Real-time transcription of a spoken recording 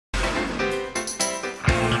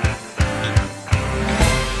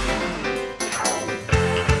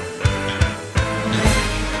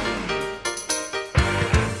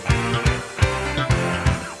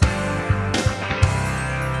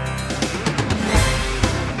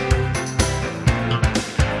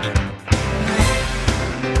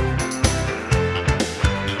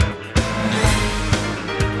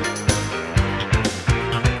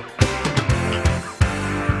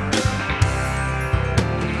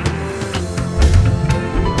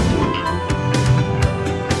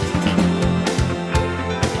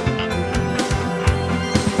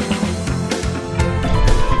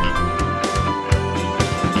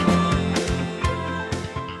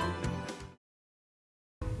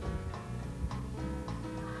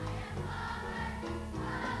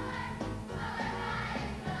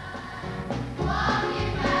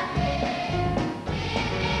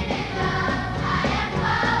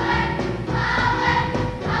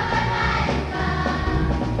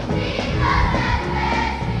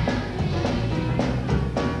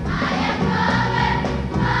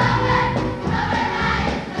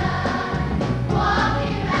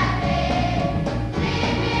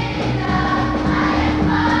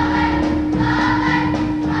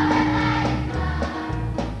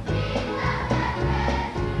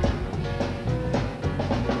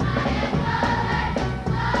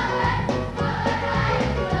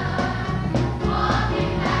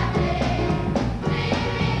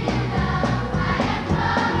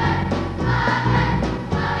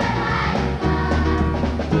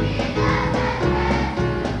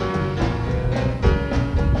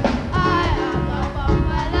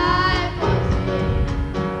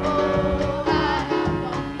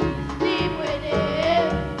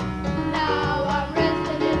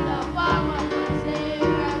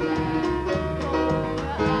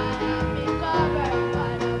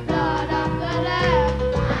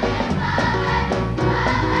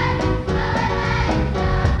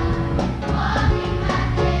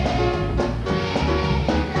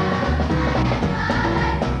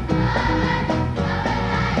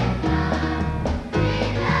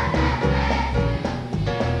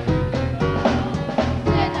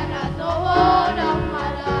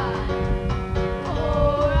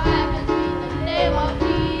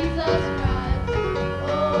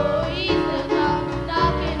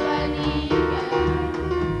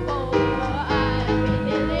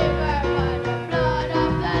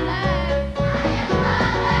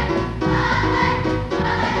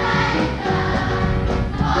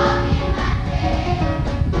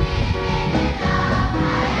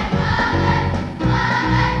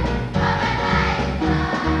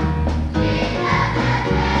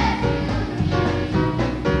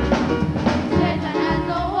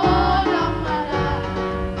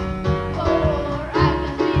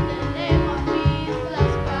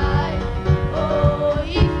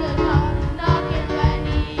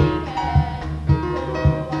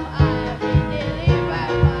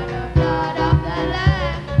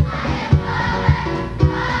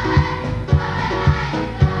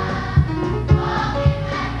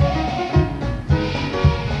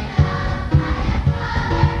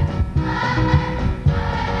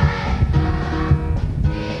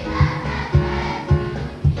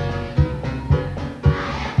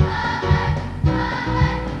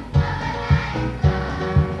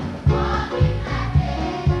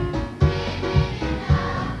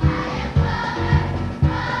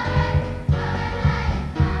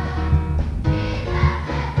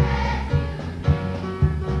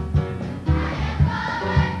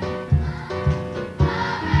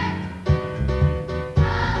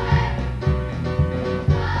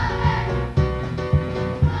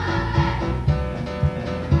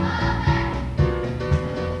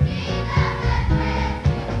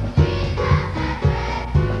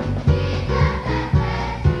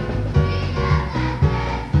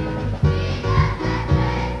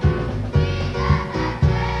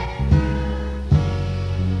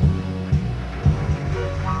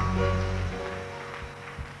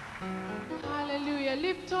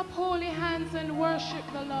up holy hands and worship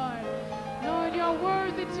the Lord. Lord, you're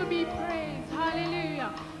worthy to be praised.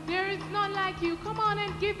 Hallelujah. There is none like you. Come on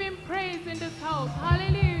and give him praise in this house.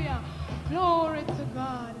 Hallelujah. Glory to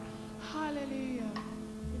God. Hallelujah.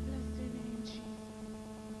 We bless your name, Jesus.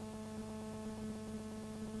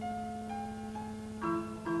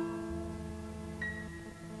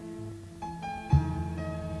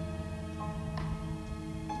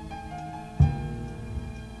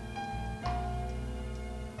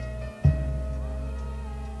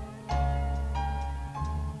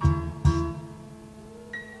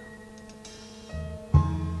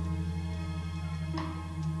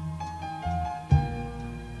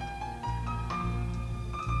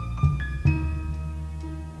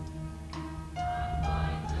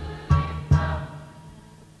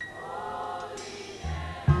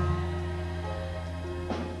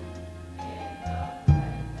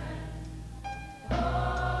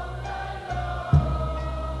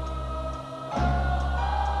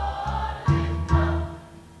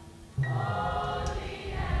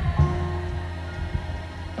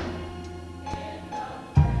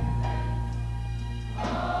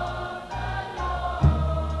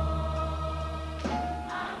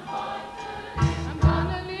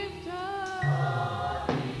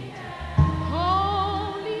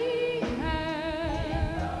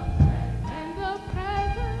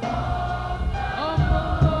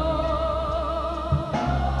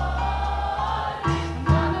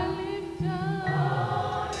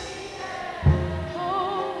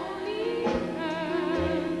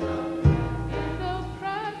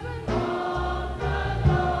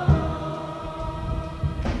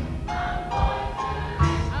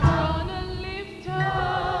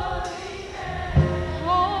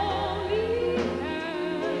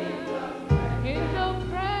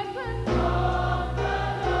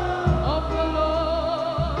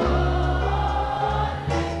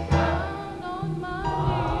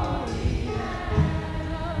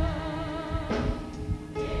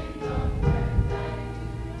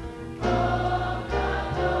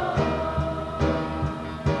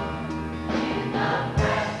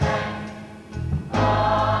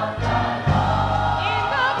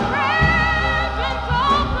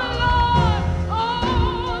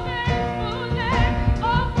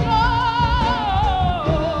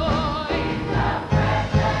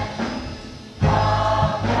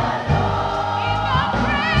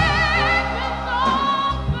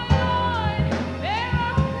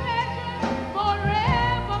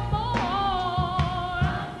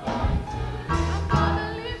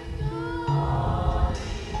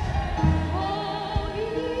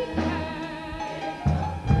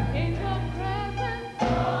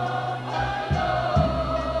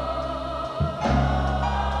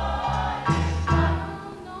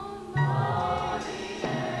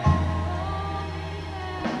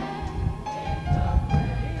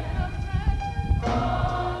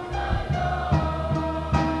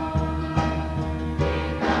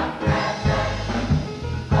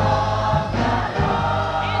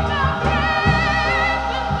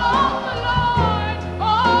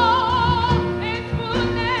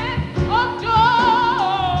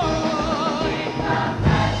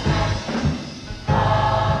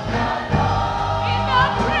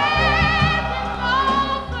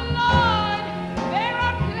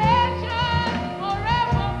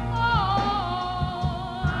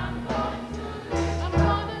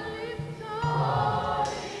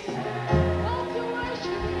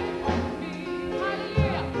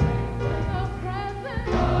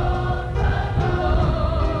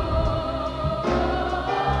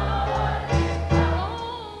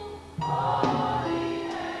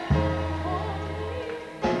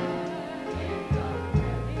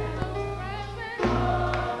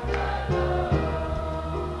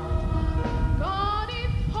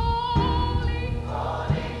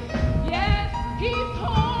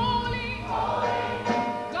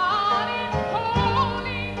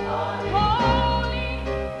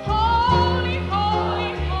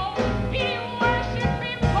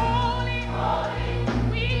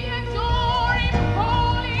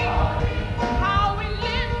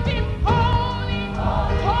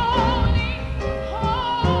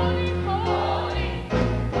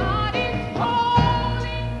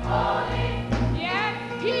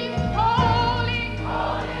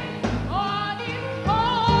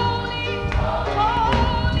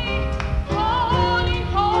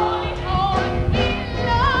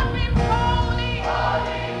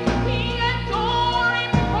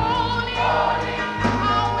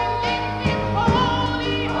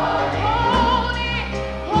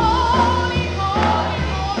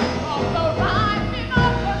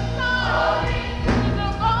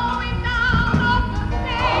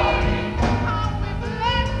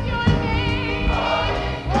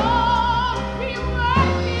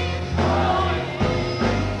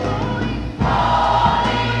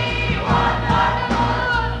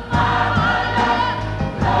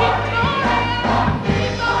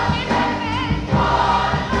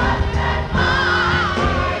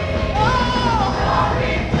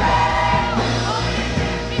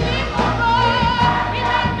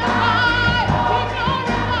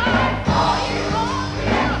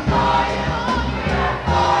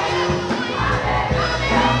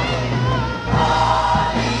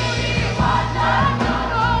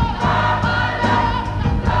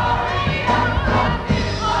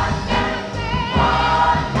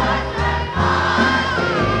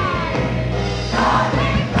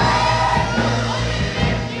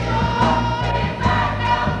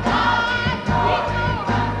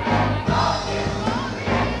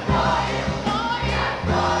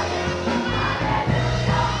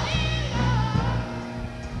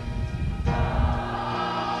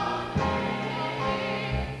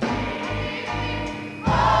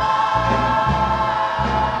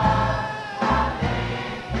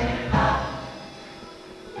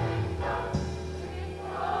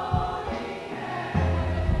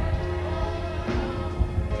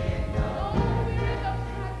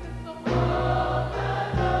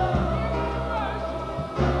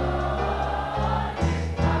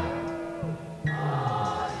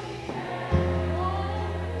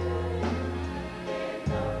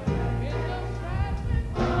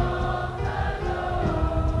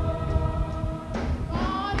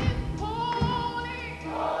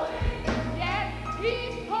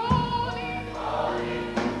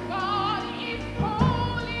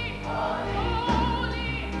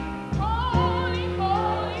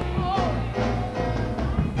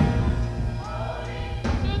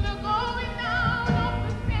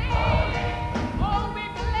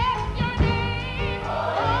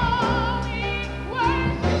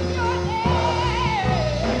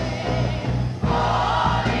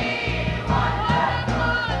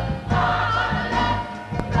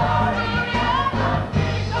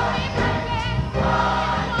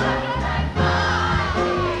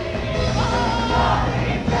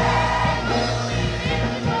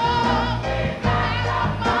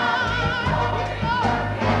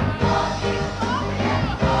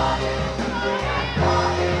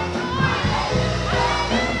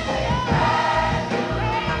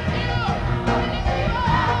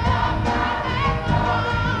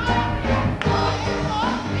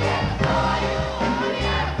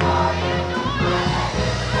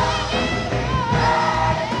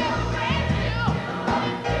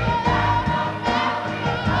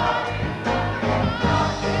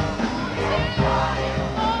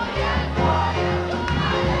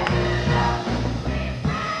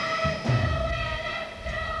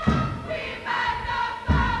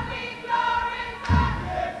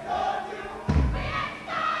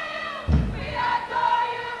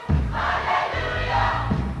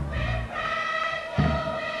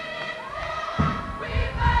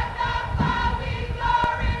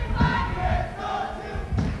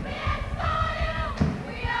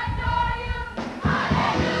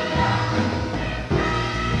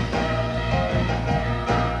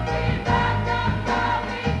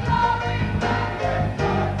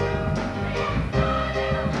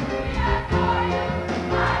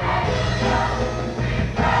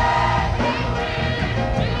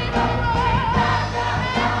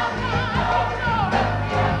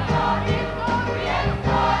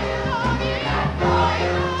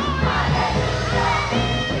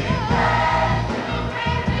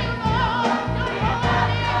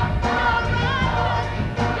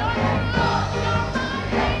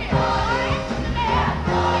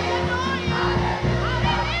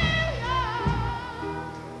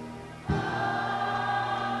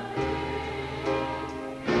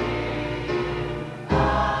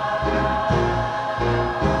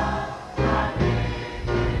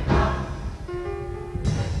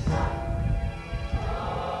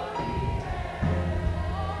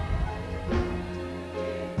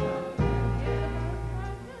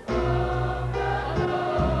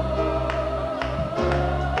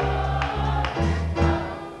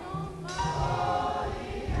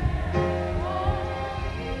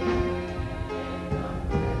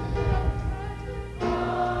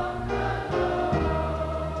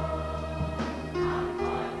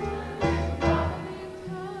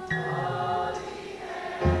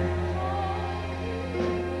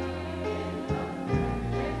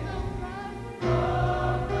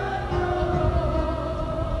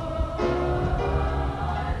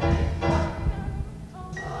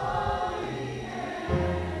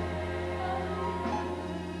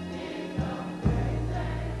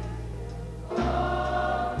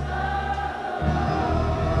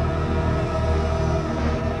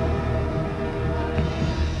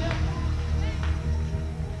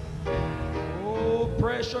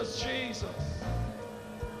 precious Jesus.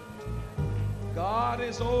 God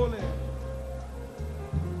is holy.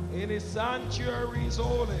 In his sanctuary he's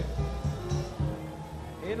holy.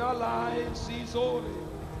 In our lives he's holy.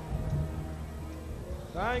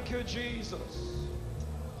 Thank you, Jesus.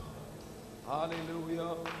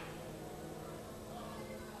 Hallelujah.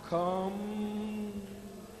 Come,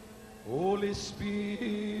 Holy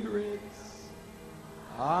Spirit,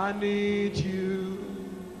 I need you.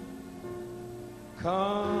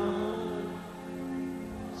 Come,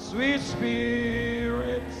 sweet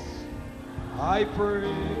Spirit, I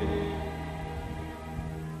pray.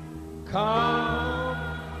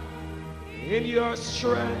 Come in your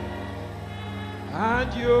strength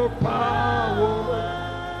and your power.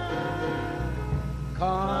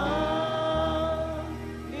 Come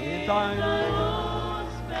in thine own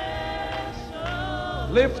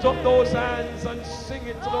special. Lift up those hands and sing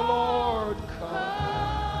it to the Lord.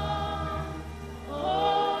 Come,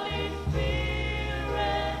 Holy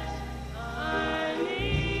Spirit, I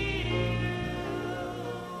need you.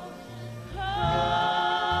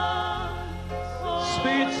 Come,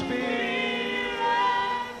 sweet Spirit,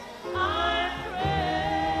 I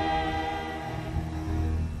pray.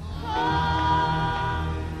 Come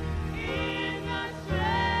in the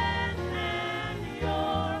strength and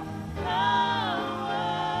your power.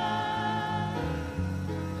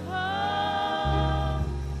 Come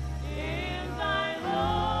in thine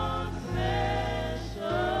own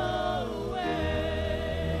special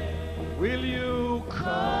way. Will you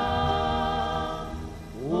come,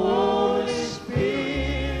 Holy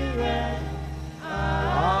Spirit?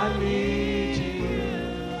 I need you.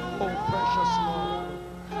 Oh, precious Lord.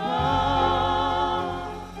 Come,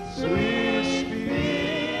 sweet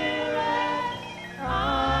Spirit, I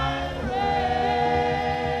pray.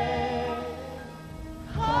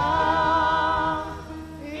 Come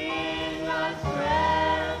in the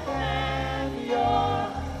strength and your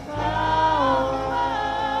power.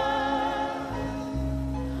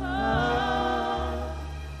 Come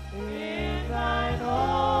in thine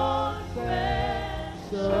own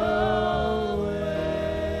special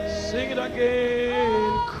way. Sing it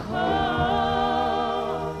again.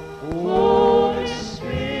 Come, Holy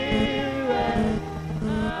Spirit,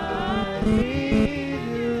 I need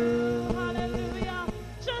you. Hallelujah.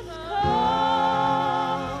 Just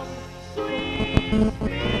come, sweet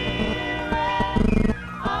Spirit,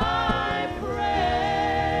 I pray.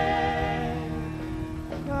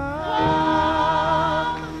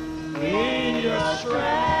 Come in your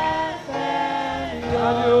strength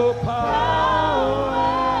and your power.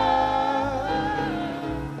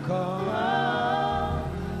 Come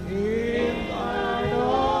in thine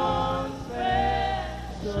own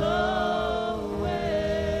special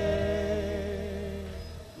way.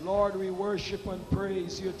 Lord, we worship and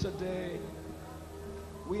praise you today.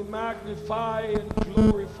 We magnify and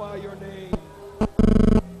glorify your name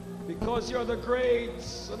because you're the great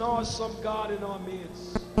and awesome God in our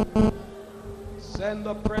midst. Send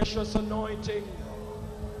the precious anointing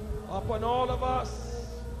upon all of us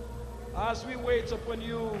as we wait upon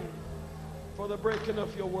you for the breaking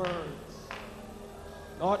of your words.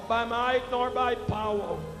 Not by might nor by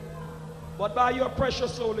power, but by your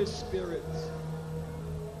precious Holy Spirit.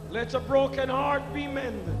 Let a broken heart be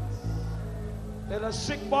mended. Let a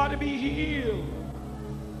sick body be healed.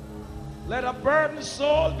 Let a burdened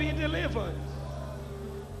soul be delivered.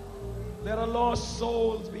 Let a lost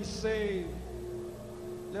soul be saved.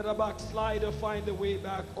 Let a backslider find the way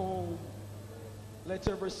back home. Let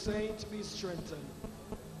every saint be strengthened.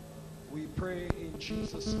 We pray in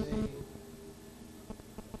Jesus' name.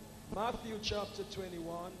 Matthew chapter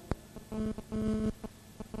 21.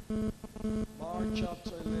 Mark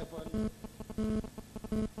chapter 11. And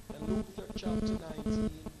Luke chapter 19.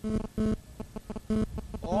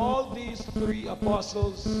 All these three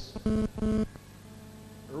apostles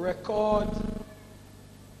record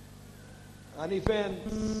an event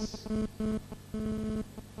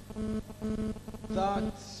that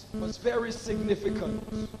was very significant.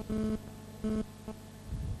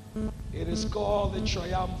 It is called the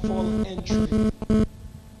triumphal entry.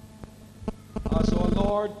 As our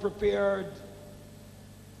Lord prepared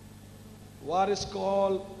what is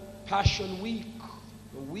called Passion Week,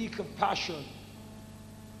 the week of Passion,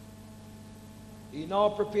 he now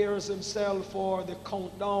prepares himself for the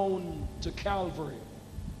countdown to Calvary.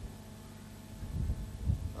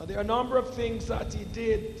 There are a number of things that he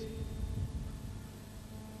did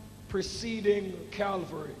preceding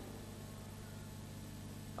Calvary.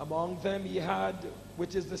 Among them, he had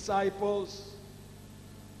with his disciples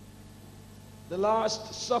the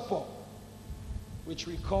Last Supper, which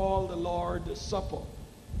we call the Lord's Supper.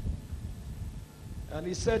 And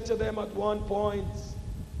he said to them at one point,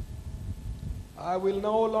 I will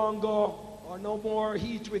no longer or no more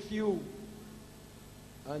eat with you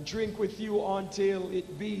and drink with you until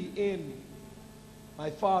it be in my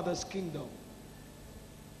Father's kingdom.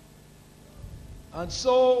 And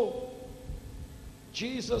so,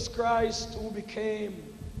 Jesus Christ, who became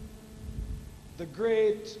the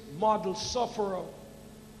great model sufferer,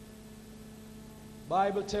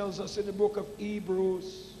 Bible tells us in the book of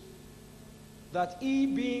Hebrews that he,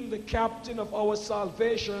 being the captain of our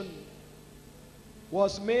salvation,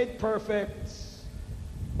 was made perfect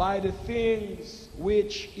by the things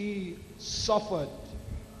which he suffered.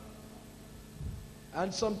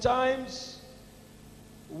 And sometimes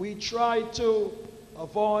we try to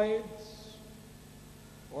avoid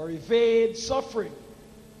or evade suffering,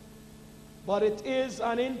 but it is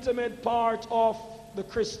an intimate part of the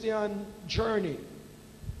Christian journey.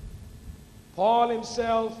 Paul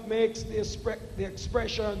himself makes the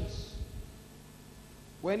expressions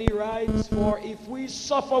when he writes, for if we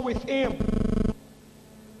suffer with him,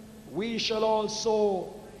 we shall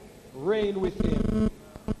also reign with him.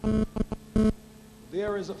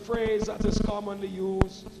 There is a phrase that is commonly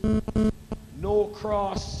used, no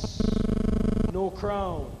cross, no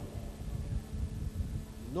crown,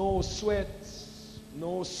 no sweats,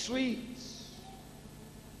 no sweets,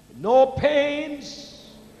 no pains,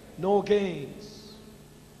 no gains.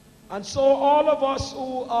 And so all of us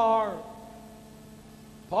who are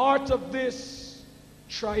part of this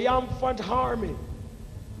triumphant army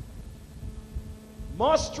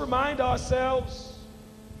must remind ourselves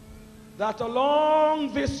that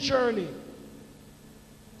along this journey,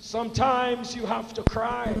 sometimes you have to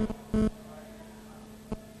cry.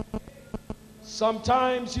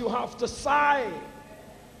 Sometimes you have to sigh.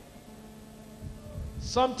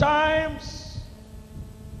 Sometimes,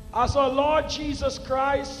 as our Lord Jesus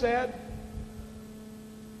Christ said,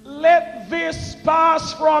 let this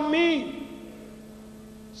pass from me.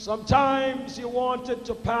 Sometimes you want it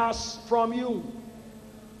to pass from you.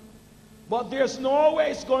 But there's no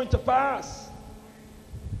way it's going to pass.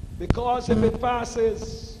 Because if it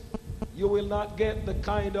passes, you will not get the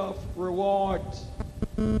kind of reward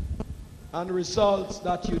and results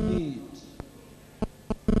that you need.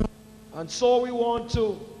 And so we want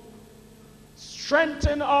to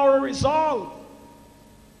strengthen our resolve,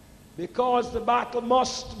 because the battle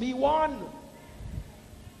must be won.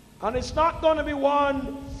 And it's not going to be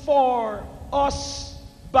won for us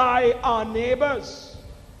by our neighbors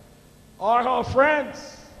or our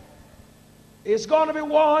friends. It's going to be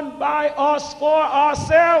won by us for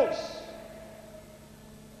ourselves.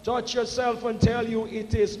 Touch yourself and tell you,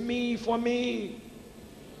 it is me for me.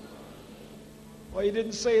 Well, he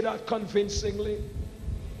didn't say that convincingly.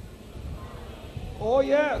 Oh,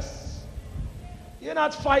 yes. You're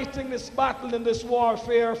not fighting this battle and this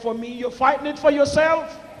warfare for me. You're fighting it for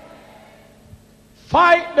yourself.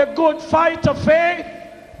 Fight the good fight of faith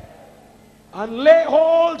and lay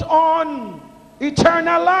hold on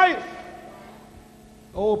eternal life.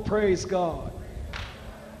 Oh, praise God.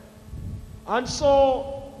 And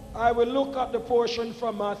so I will look at the portion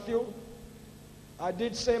from Matthew. I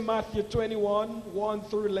did say Matthew 21, 1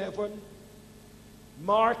 through 11.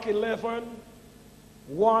 Mark 11,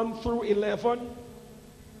 1 through 11.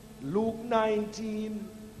 Luke 19,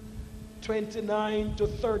 29 to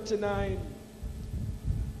 39.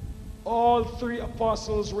 All three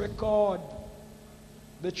apostles record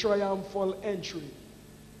the triumphal entry.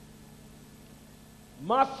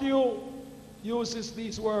 Matthew uses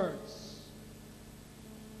these words.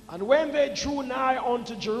 And when they drew nigh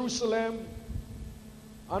unto Jerusalem,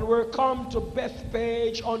 and were come to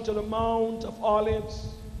Bethphage unto the Mount of Olives,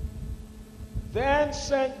 then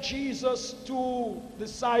sent Jesus 2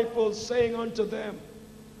 disciples, saying unto them,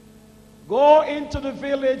 go into the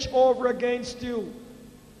village over against you,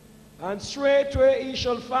 and straightway ye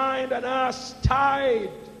shall find an ass tied,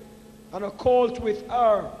 and a colt with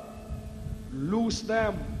her. Loose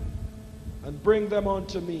them, and bring them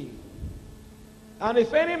unto me. And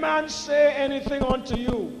if any man say anything unto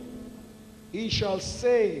you, he shall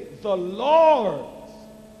say, the Lord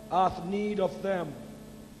hath need of them,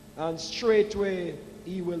 and straightway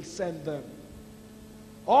he will send them.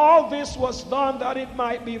 All this was done that it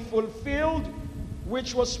might be fulfilled,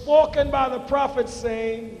 which was spoken by the prophet,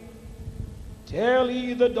 saying, tell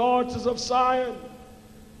ye the daughters of Zion,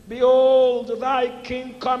 behold, thy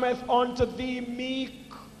king cometh unto thee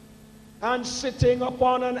meek, and sitting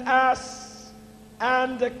upon an ass,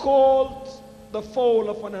 and a colt, the foal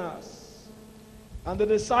of an ass. And the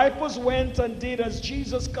disciples went and did as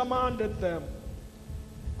Jesus commanded them,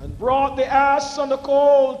 and brought the ass and the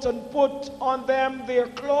colt, and put on them their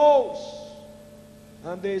clothes,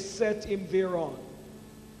 and they set him thereon.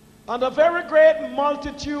 And a very great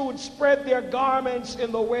multitude spread their garments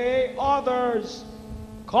in the way. Others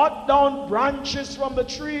cut down branches from the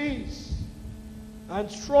trees and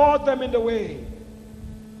threw them in the way.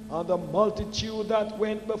 And the multitude that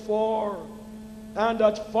went before and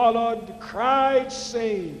that followed cried,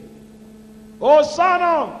 saying,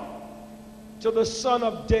 Hosanna to the Son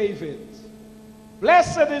of David.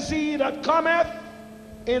 Blessed is he that cometh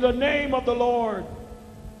in the name of the Lord.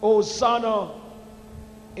 Hosanna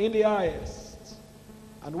in the highest.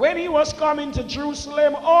 And when he was coming to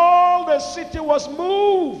Jerusalem, all the city was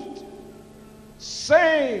moved,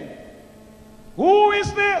 saying, Who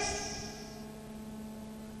is this?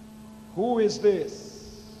 Who is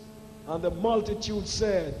this? And the multitude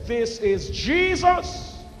said, This is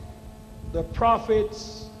Jesus, the prophet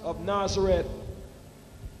of Nazareth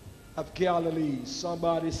of Galilee.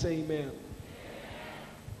 Somebody say amen.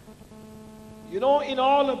 You know, in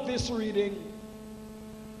all of this reading,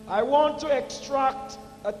 I want to extract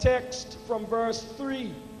a text from verse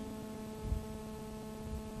 3.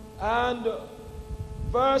 And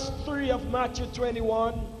verse 3 of Matthew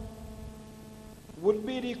 21 would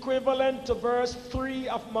be the equivalent to verse 3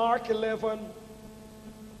 of Mark 11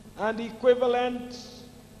 and the equivalent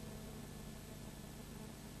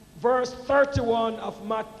verse 31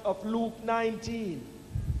 of Luke 19.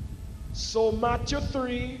 So Matthew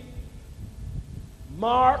 3,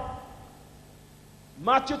 Matthew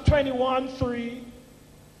 21, 3,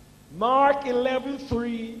 Mark 11,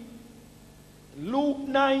 3, Luke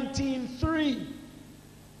 19, 3.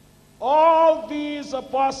 All these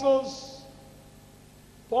apostles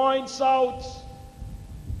points out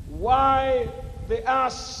why the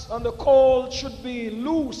ass and the colt should be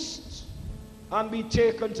loosed and be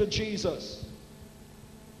taken to Jesus.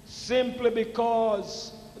 Simply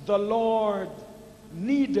because the Lord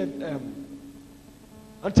needed them.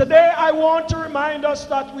 And today I want to remind us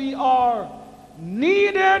that we are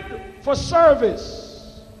needed for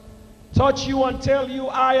service. Touch you and tell you,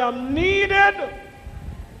 I am needed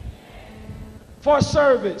for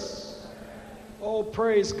service. Oh,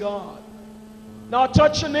 praise God. Now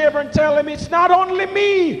touch your neighbor and tell him, it's not only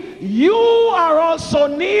me, you are also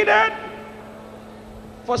needed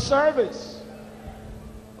for service.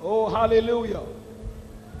 Oh, hallelujah.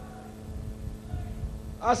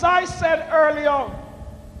 As I said earlier,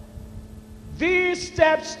 these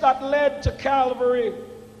steps that led to Calvary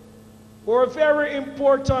were very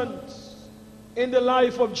important in the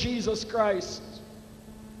life of Jesus Christ.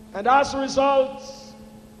 And as a result,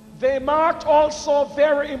 they marked also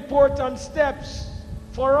very important steps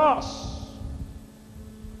for us.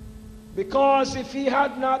 Because if he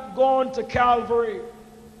had not gone to Calvary,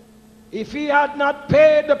 if he had not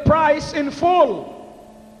paid the price in full,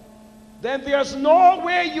 then there's no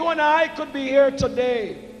way you and I could be here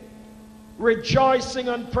today rejoicing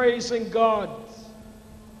and praising God,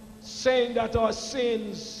 saying that our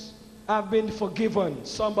sins have been forgiven.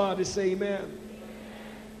 Somebody say amen.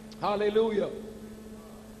 Hallelujah.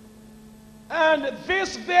 And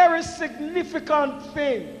this very significant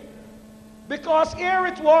thing, because here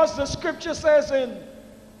it was, the scripture says in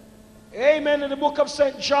amen, in the book of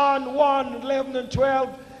St. John 1, 11 and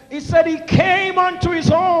 12, he said he came unto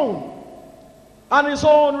his own, and his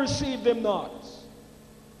own received him not.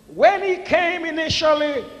 When he came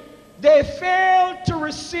initially, they failed to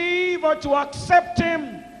receive or to accept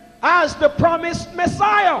him as the promised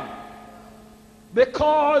Messiah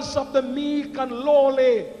because of the meek and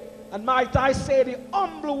lowly, and might I say the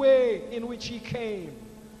humble way in which he came.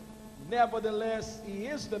 Nevertheless, he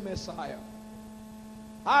is the Messiah.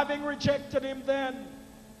 Having rejected him then,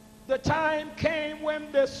 the time came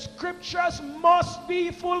when the scriptures must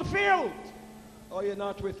be fulfilled. Oh, you're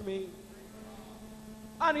not with me?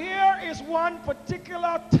 And here is one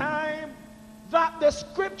particular time that the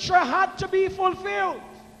scripture had to be fulfilled.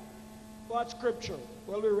 What scripture?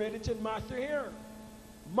 Well, we read it in Matthew here.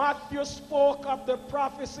 Matthew spoke of the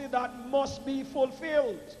prophecy that must be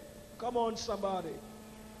fulfilled. Come on, somebody.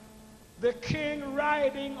 The king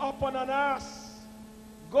riding upon an ass.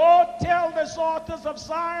 Go tell the daughters of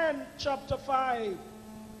Zion, chapter 5.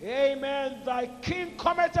 Amen. Thy king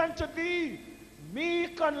cometh unto thee,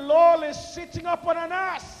 meek and lowly, sitting upon an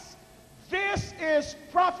ass. This is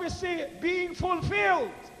prophecy being fulfilled.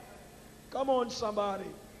 Come on, somebody.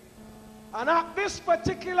 And at this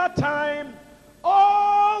particular time,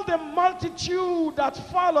 all the multitude that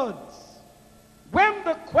followed, when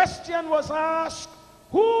the question was asked,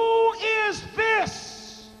 who is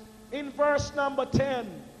this? In verse number 10,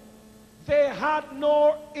 they had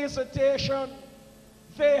no hesitation.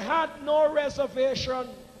 They had no reservation.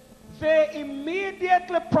 They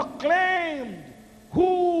immediately proclaimed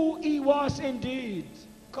who he was indeed.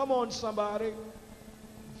 Come on, somebody.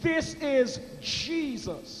 This is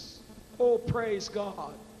Jesus. Oh, praise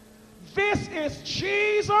God. This is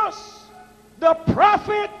Jesus, the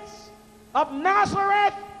prophet of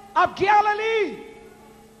Nazareth of Galilee.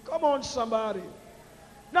 Come on, somebody.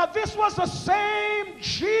 Now, this was the same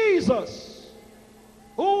Jesus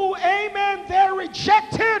who, amen, they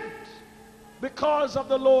rejected because of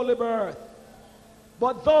the lowly birth.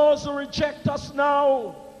 But those who reject us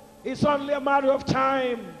now, it's only a matter of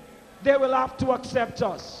time. They will have to accept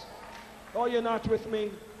us. Oh, you're not with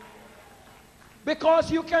me?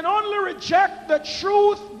 Because you can only reject the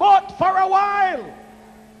truth but for a while.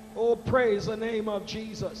 Oh, praise the name of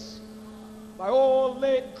Jesus. My old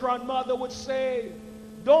late grandmother would say,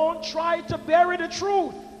 don't try to bury the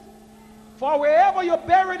truth. For wherever you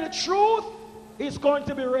bury the truth, it's going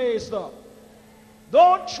to be raised up.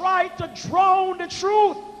 Don't try to drown the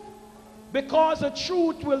truth, because the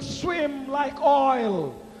truth will swim like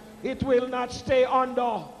oil. It will not stay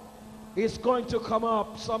under. It's going to come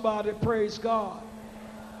up. Somebody praise God.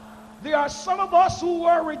 There are some of us who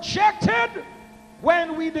were rejected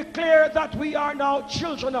when we declare that we are now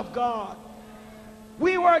children of God.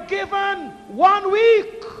 We were given 1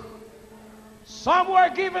 week. Some were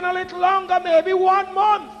given a little longer, maybe 1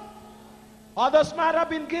 month. Others might have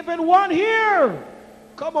been given 1 year.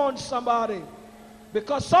 Come on, somebody.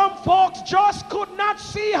 Because some folks just could not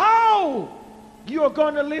see how you're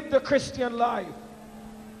going to live the Christian life.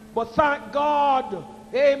 But thank God,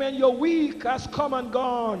 amen, your week has come and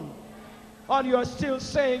gone. And you're still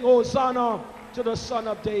saying, Hosanna to the Son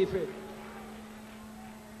of David.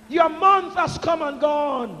 Your month has come and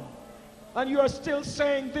gone. And you're still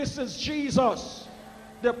saying, this is Jesus,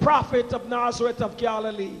 the prophet of Nazareth of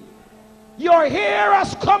Galilee. Your hair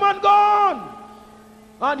has come and gone.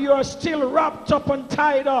 And you're still wrapped up and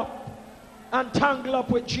tied up and tangled up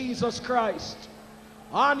with Jesus Christ.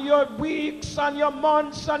 And your weeks and your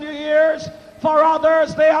months and your years, for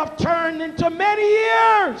others, they have turned into many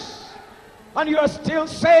years. And you're still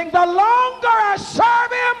saying, the longer I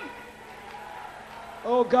serve him,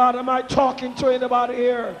 oh God, am I talking to anybody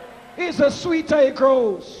here? Is the sweeter he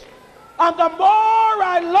grows. And the more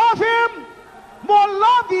I love him, more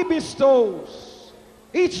love he bestows.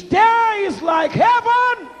 Each day is like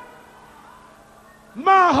heaven.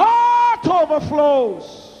 My heart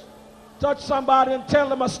overflows. Touch somebody and tell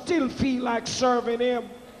them I still feel like serving him.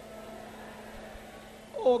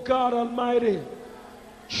 Oh God Almighty.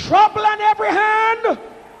 Trouble on every hand,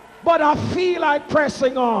 but I feel like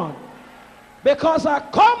pressing on. Because I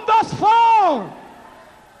come thus far.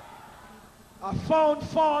 I found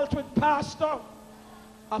fault with pastor.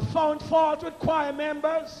 I found fault with choir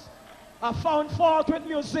members. I found fault with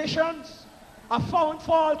musicians. I found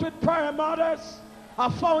fault with prayer mothers. I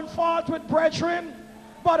found fault with brethren.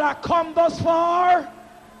 But I come thus far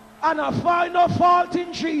and I find no fault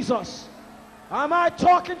in Jesus. Am I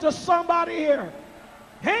talking to somebody here?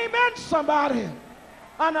 Amen, somebody.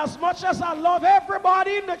 And as much as I love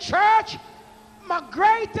everybody in the church, my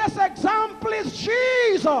greatest example is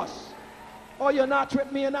Jesus. Oh, you're not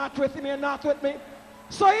with me, you're not with me, you're not with me.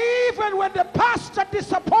 So even when the pastor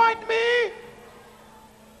disappoints me,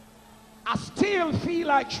 I still feel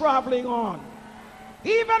like traveling on.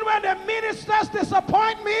 Even when the ministers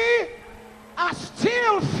disappoint me, I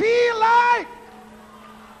still feel like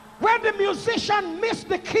when the musician miss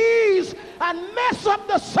the keys and mess up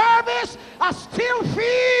the service, I still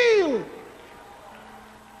feel.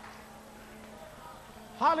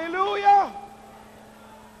 Hallelujah.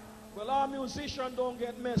 Well, our musicians don't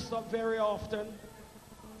get messed up very often.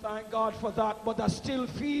 Thank God for that. But I still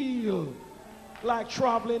feel like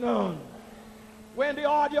traveling on. When the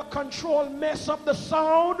audio control mess up the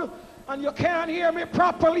sound and you can't hear me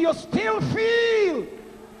properly, you still feel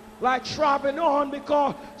like traveling on,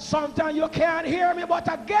 because sometimes you can't hear me, but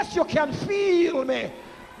I guess you can feel me.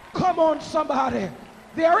 Come on, somebody.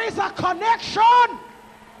 There is a connection.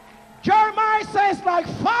 Jeremiah says like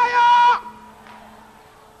fire.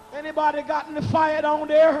 Anybody got any fire down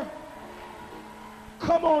there?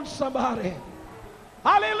 Come on, somebody.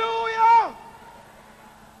 Hallelujah.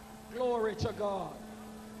 Glory to God.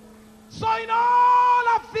 So in all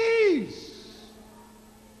of these,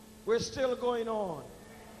 we're still going on.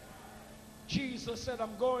 Jesus said,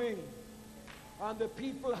 I'm going. And the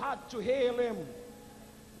people had to hail him.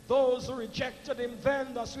 Those who rejected him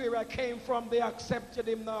then, that's where I came from, they accepted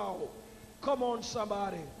him now. Come on,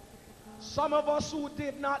 somebody. Some of us who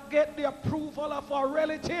did not get the approval of our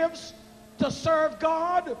relatives to serve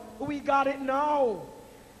God, we got it now.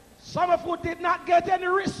 Some of who did not get any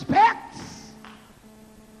respect.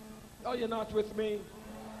 Oh, you're not with me.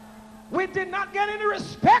 We did not get any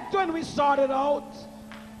respect when we started out.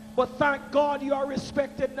 But thank God you are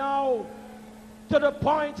respected now. To the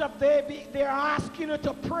point of they're asking you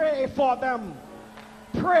to pray for them.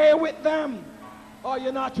 Pray with them. Are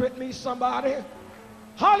you not with me, somebody?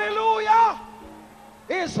 Hallelujah.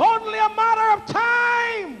 It's only a matter of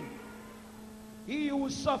time. He who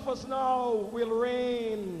suffers now will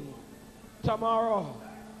reign tomorrow.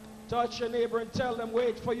 Touch your neighbor and tell them,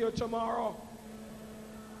 wait for you tomorrow.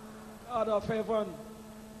 God of heaven,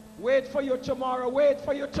 wait for you tomorrow. Wait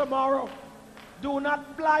for you tomorrow. Do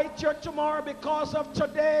not blight your tomorrow because of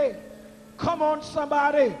today. Come on,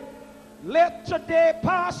 somebody. Let today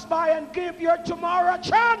pass by and give your tomorrow a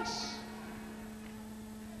chance.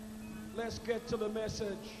 Let's get to the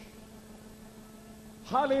message.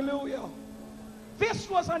 Hallelujah. This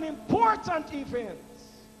was an important event.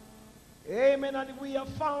 Amen. And we have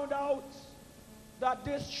found out that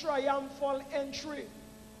this triumphal entry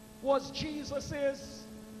was Jesus's,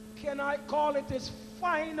 can I call it his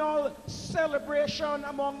final celebration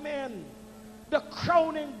among men. The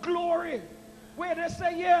crowning glory. Where they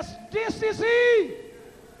say, yes, this is he.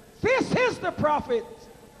 This is the prophet.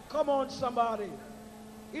 Come on, somebody.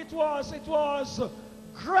 It was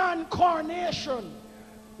grand coronation.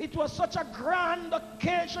 It was such a grand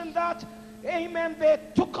occasion that, amen, they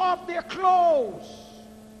took off their clothes.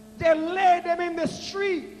 They laid them in the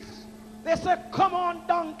streets. They said, come on,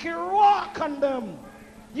 donkey, walk on them.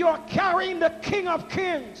 You're carrying the King of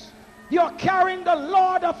Kings. You're carrying the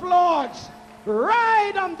Lord of Lords.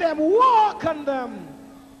 Ride on them, walk on them.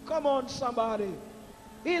 Come on, somebody.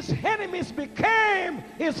 His enemies became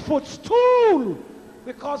his footstool,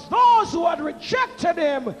 because those who had rejected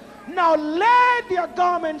him now laid their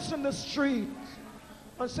garments in the street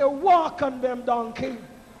and said, walk on them, donkey.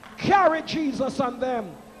 Carry Jesus on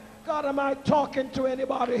them. God, am I talking to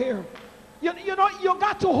anybody here? You know, you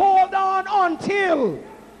got to hold on until.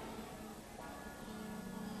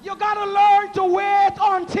 You got to learn to wait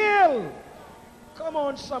until. Come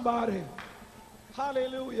on, somebody.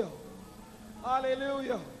 Hallelujah.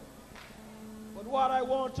 Hallelujah. But what I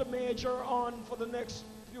want to major on for the next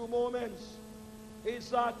few moments is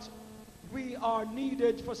that we are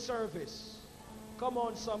needed for service. Come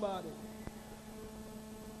on, somebody.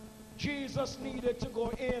 Jesus needed to go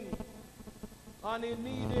in, and he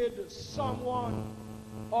needed someone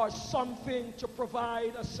or something to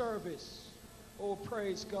provide a service. Oh,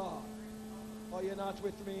 praise God. Are you not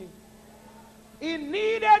with me? He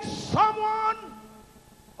needed someone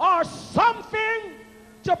or something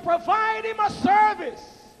to provide him a service.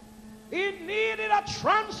 He needed a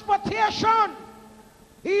transportation.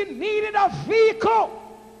 He needed a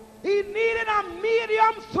vehicle. He needed a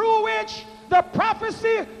medium through which the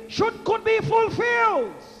prophecy could be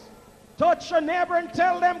fulfilled. Touch your neighbor and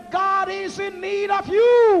tell them, God is in need of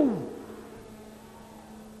you.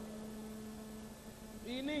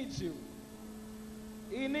 He needs you.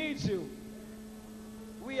 He needs you.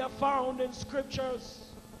 We have found in scriptures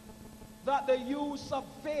that the use of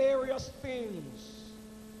various things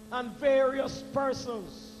and various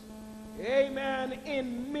persons, amen,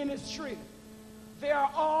 in ministry, they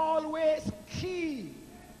are always key.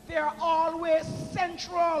 They are always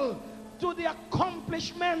central to the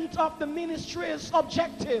accomplishment of the ministry's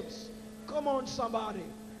objectives. Come on, somebody.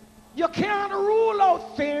 You can't rule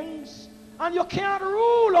out things and you can't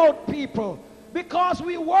rule out people, because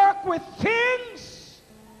we work with things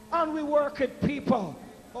and we work with people.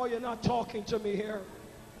 Oh, you're not talking to me here.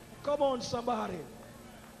 Come on, somebody.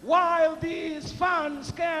 While these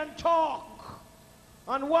fans can't talk,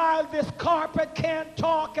 and while this carpet can't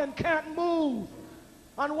talk and can't move,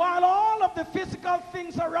 and while all of the physical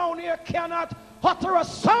things around here cannot utter a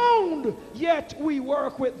sound, yet we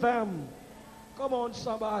work with them. Come on,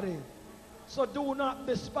 somebody. So do not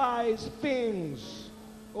despise things.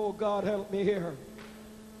 Oh, God, help me here.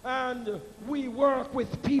 And we work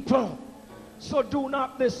with people. So do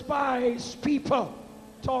not despise people.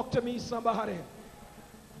 Talk to me, somebody.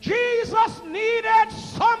 Jesus needed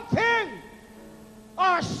something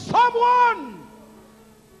or someone.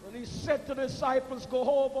 And he said to the disciples,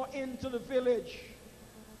 go over into the village.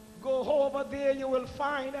 Go over there, you will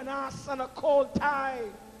find an ass and a colt tie.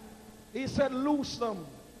 He said, loose them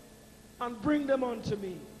and bring them unto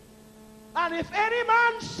me. And if any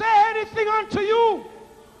man say anything unto you,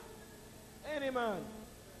 any man,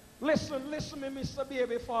 listen me, Mr.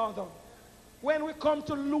 Baby Father. When we come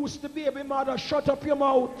to loose the baby mother, shut up your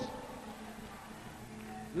mouth.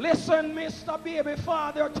 Listen, Mr. Baby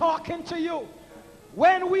Father, talking to you.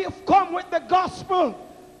 When we've come with the gospel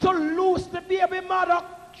to loose the baby mother,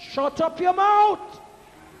 shut up your mouth.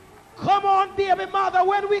 Come on, baby mother,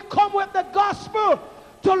 when we come with the gospel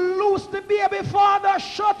to loose baby father,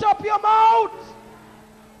 shut up your mouth.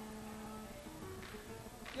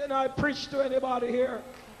 Can I preach to anybody here?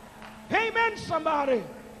 Amen, somebody.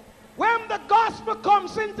 When the gospel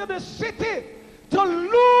comes into the city, to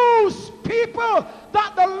lose people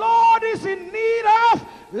that the Lord is in need of,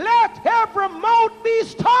 let every mouth be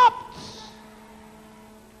stopped.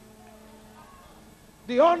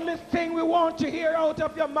 The only thing we want to hear out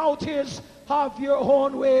of your mouth is, have your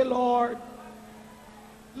own way, Lord.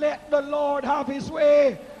 Let the Lord have his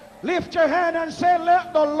way. Lift your hand and say,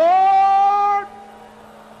 let the Lord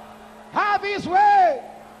have his way.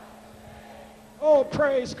 Oh,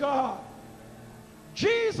 praise God.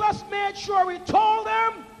 Jesus made sure he told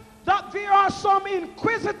them that there are some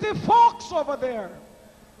inquisitive folks over there.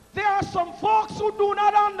 There are some folks who do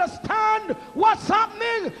not understand what's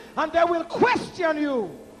happening, and they will question you.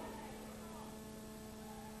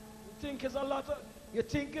 You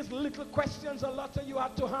think it's little questions a lot of you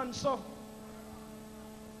have to answer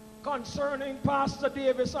concerning Pastor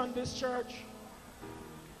Davis and this church.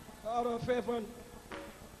 God of heaven.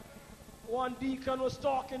 One deacon was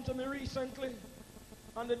talking to me recently,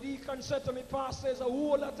 and the deacon said to me, Pastor, there's a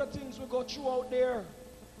whole lot of things we go through out there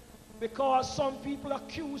because some people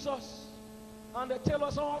accuse us and they tell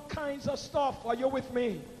us all kinds of stuff. Are you with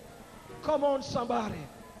me? Come on, somebody.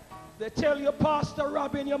 They tell you, Pastor,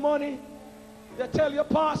 robbing your money. They tell you,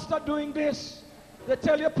 Pastor, doing this. They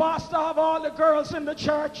tell you, Pastor, have all the girls in the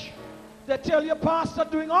church. They tell you, Pastor,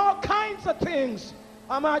 doing all kinds of things.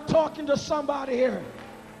 Am I talking to somebody here?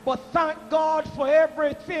 But thank God for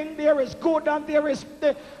everything. There is good and there is,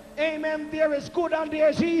 amen, there is good and there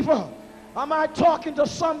is evil. Am I talking to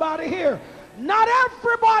somebody here? Not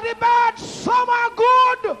everybody bad, some are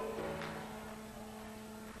good.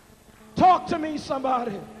 Talk to me,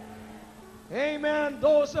 somebody. Amen.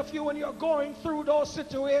 Those of you, when you're going through those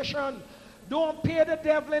situations, don't pay the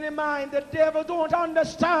devil any mind. The devil don't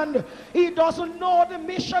understand. He doesn't know the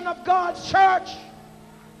mission of God's church.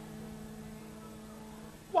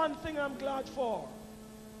 One thing I'm glad for,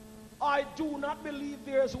 I do not believe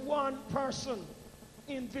there's one person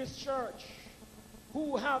in this church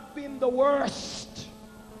who have been the worst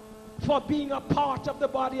for being a part of the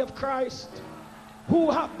body of Christ, who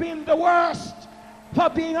have been the worst for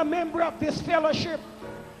being a member of this fellowship.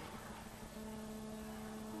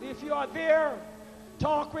 If you are there,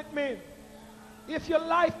 talk with me. If your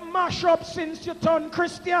life mash up since you turned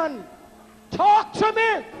Christian, talk to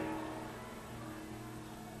me.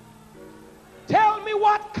 Tell me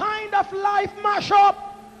what kind of life mash up.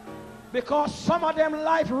 Because some of them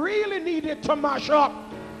life really needed to mash up.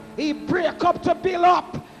 He break up to build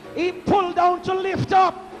up. He pull down to lift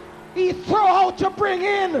up. He throw out to bring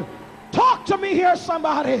in. Talk to me here,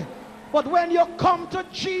 somebody. But when you come to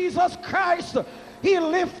Jesus Christ, he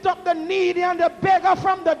lift up the needy and the beggar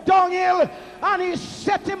from the dunghill, and he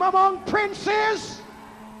set him among princes.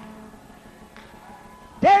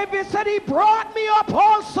 David said, he brought me up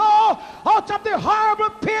also out of the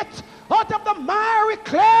horrible pit, out of the miry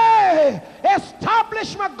clay.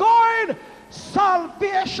 Establish my going.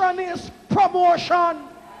 Salvation is promotion.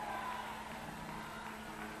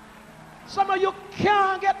 Some of you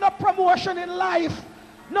can't get no promotion in life.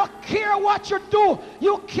 No care what you do,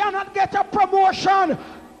 you cannot get a promotion.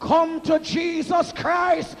 Come to Jesus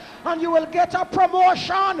Christ and you will get a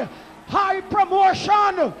promotion. High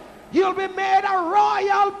promotion. You'll be made a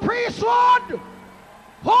royal priesthood,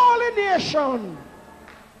 holy nation,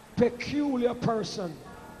 peculiar person.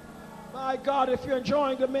 My God, if you're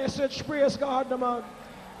enjoying the message, praise God, man.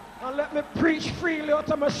 And let me preach freely out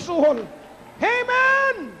of my soul.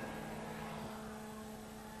 Amen.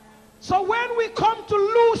 So when we come to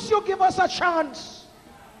loose you, give us a chance.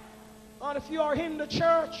 And if you are in the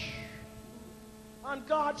church and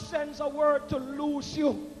God sends a word to loose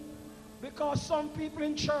you, because some people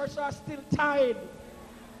in church are still tied.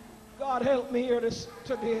 God help me hear this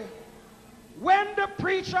today. When the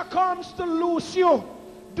preacher comes to loose you,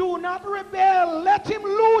 do not rebel. Let him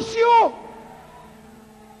loose you.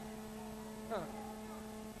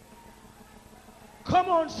 Come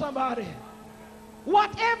on, somebody.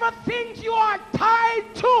 Whatever things you are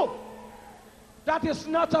tied to that is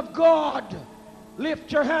not of God,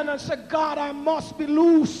 lift your hand and say, God, I must be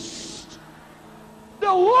loosed. The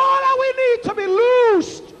water we need to be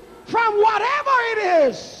loosed from whatever it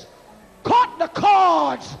is. Cut the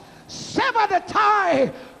cords, sever the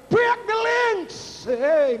tie, break the links.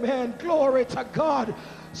 Amen. Glory to God.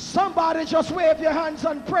 Somebody just wave your hands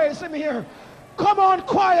and praise him here. Come on,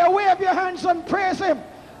 choir, wave your hands and praise him.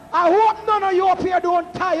 I hope none of you up here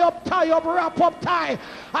don't tie up, wrap up, tie.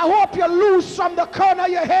 I hope you're loose from the crown of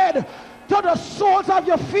your head to the soles of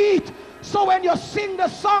your feet. So when you sing the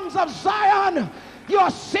songs of Zion, you're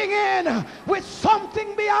singing with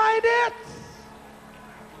something behind it.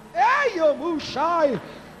 Hey, you Mushai.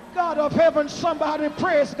 God of heaven, somebody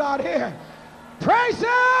praise God here. Praise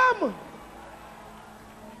him.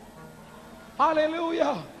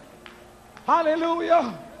 Hallelujah.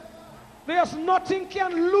 Hallelujah. There's nothing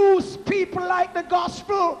can lose people like the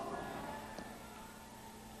gospel.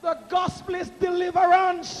 The gospel is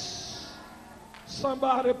deliverance.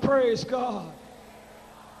 Somebody praise God.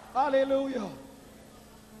 Hallelujah.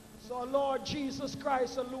 So Lord Jesus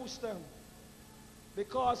Christ, loose them.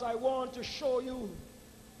 Because I want to show you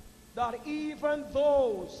that even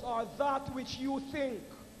those or that which you think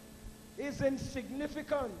is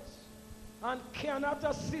insignificant and cannot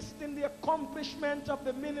assist in the accomplishment of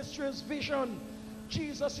the ministry's vision,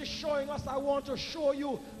 Jesus is showing us, I want to show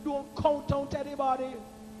you, don't count out anybody.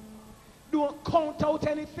 Don't count out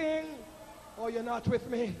anything. Oh, you're not with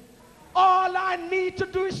me. All I need to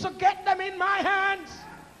do is to get them in my hands.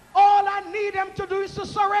 All I need them to do is to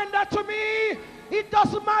surrender to me. It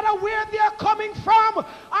doesn't matter where they are coming from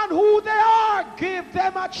and who they are. Give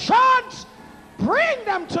them a chance. Bring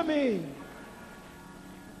them to me.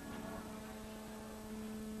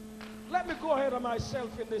 Let me go ahead of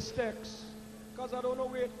myself in this text, because I don't know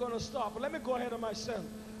where it's going to stop. But let me go ahead of myself.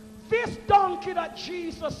 This donkey that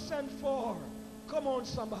Jesus sent for, come on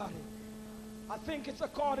somebody. I think it's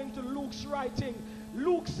according to Luke's writing.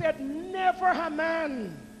 Luke said, never a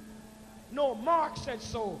man. No, Mark said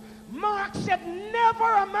so. Mark said,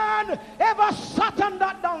 never a man ever sat on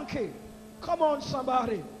that donkey. Come on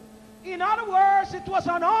somebody. In other words, it was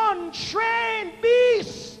an untrained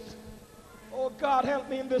beast. Oh, God, help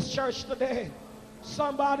me in this church today.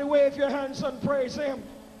 Somebody wave your hands and praise him.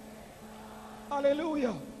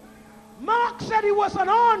 Hallelujah. Mark said he was an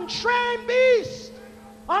untrained beast.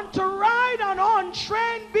 And to ride an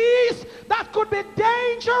untrained beast, that could be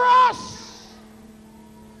dangerous.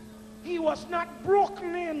 He was not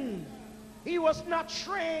broken in. He was not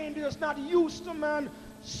trained. He was not used to man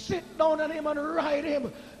sit down on him and ride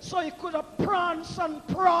him. So he could have prance and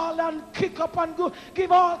prowl and kick up and go,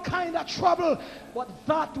 give all kind of trouble. But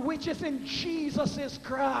that which is in Jesus'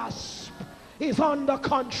 grasp is under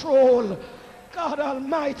control. God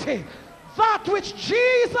Almighty. That which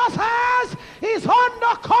Jesus has is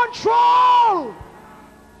under control.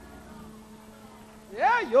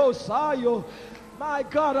 Yeah, yo, saw you. My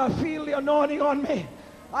God, I feel the anointing on me.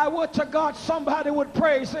 I would to God somebody would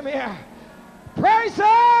praise him here. Praise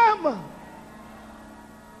him.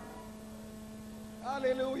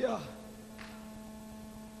 Hallelujah.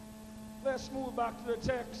 Let's move back to the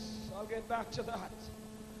text. I'll get back to that.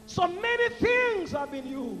 So many things have been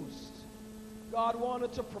used. God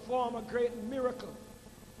wanted to perform a great miracle.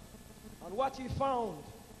 And what he found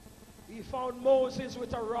Moses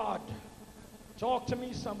with a rod. Talk to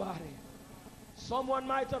me, somebody. Someone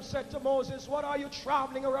might have said to Moses, what are you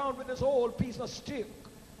traveling around with this old piece of stick?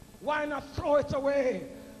 Why not throw it away?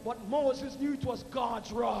 But Moses knew it was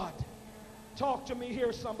God's rod. Talk to me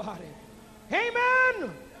here, somebody.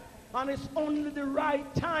 Amen. And it's only the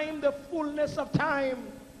right time, the fullness of time,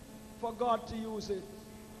 for God to use it.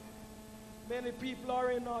 Many people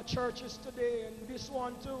are in our churches today, and this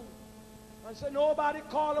one too, and say, nobody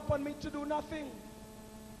call upon me to do nothing.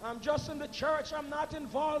 I'm just in the church. I'm not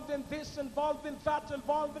involved in this, involved in that,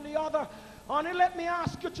 involved in the other. Honey, let me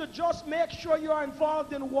ask you to just make sure you are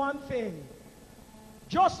involved in one thing.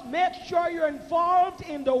 Just make sure you're involved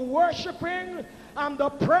in the worshiping and the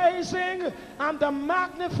praising and the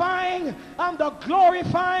magnifying and the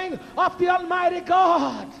glorifying of the Almighty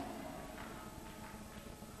God.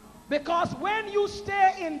 Because when you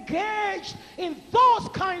stay engaged in those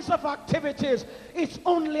kinds of activities, it's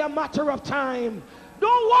only a matter of time.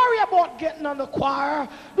 Don't worry about getting on the choir.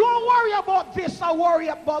 Don't worry about this or worry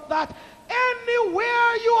about that.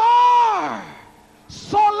 Anywhere you are,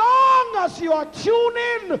 so long as you are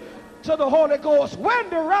tuning to the Holy Ghost, when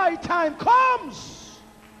the right time comes,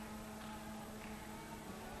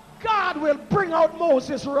 God will bring out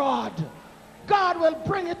Moses' rod. God will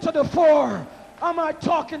bring it to the fore. Am I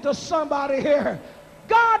talking to somebody here?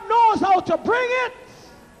 God knows how to bring it.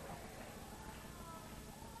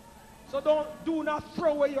 So do not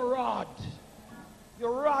throw away your rod.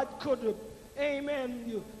 Your rod could,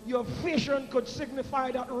 amen, your vision could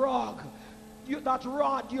signify that rod. That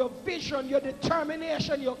rod, your vision, your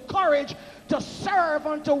determination, your courage to serve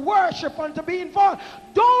and to worship and to be involved.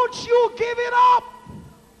 Don't you give it up.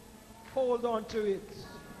 Hold on to it.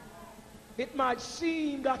 It might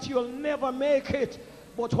seem that you'll never make it,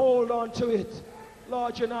 but hold on to it.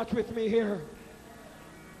 Lord, you're not with me here.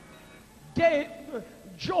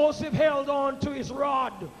 Joseph held on to his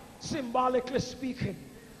rod symbolically speaking.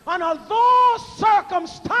 And although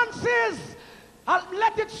circumstances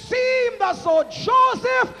let it seem as though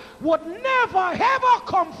Joseph would never ever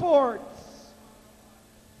come forth,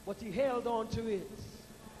 but he held on to it.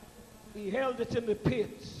 He held it in the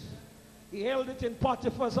pit. He held it in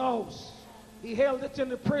Potiphar's house. He held it in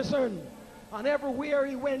the prison. And everywhere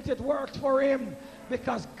he went, it worked for him,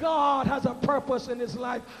 because God has a purpose in his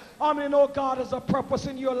life. I mean, oh, God has a purpose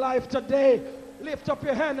in your life today. Lift up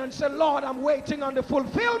your hand and say, Lord, I'm waiting on the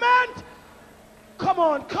fulfillment. Come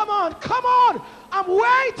on, come on, come on. I'm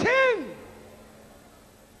waiting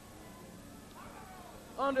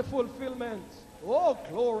on the fulfillment. Oh,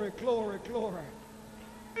 glory, glory, glory.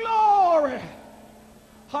 Glory.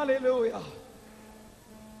 Hallelujah.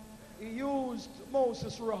 He used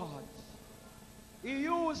Moses' rod. He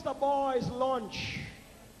used the boy's lunch.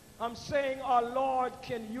 I'm saying our Lord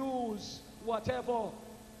can use whatever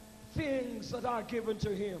things that are given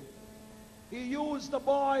to him. He used the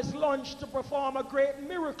boy's lunch to perform a great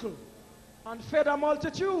miracle and fed a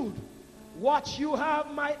multitude. What you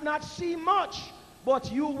have might not seem much,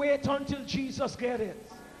 but you wait until Jesus gets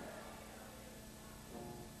it.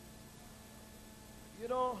 You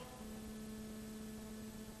know,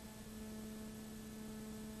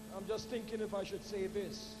 I'm just thinking if I should say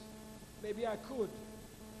this. Maybe I could.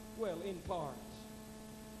 Well, in part.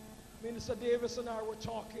 Minister Davis and I were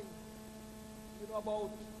talking, about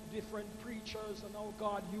different preachers and how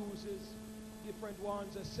God uses different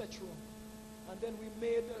ones, etc. And then we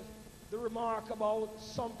made the remark about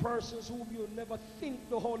some persons whom you never think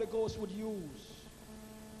the Holy Ghost would use.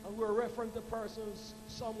 And we're referring to persons,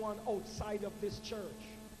 someone outside of this church.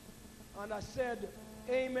 And I said,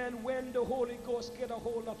 amen, when the Holy Ghost get a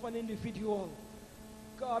hold of an individual,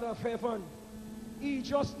 God of heaven, he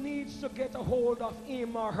just needs to get a hold of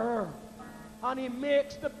him or her. And he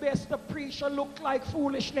makes the best preacher look like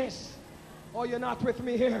foolishness. Oh, you're not with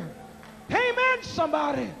me here? Amen,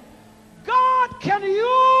 somebody. God can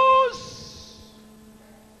use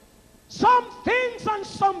some things and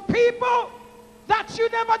some people that you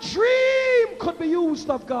never dreamed could be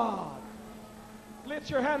used of God.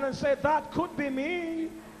 Lift your hand and say, that could be me.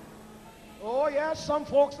 Oh, yes, some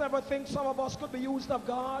folks never think some of us could be used of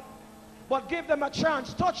God. But give them a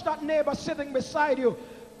chance. Touch that neighbor sitting beside you.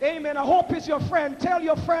 Amen. I hope he's your friend. Tell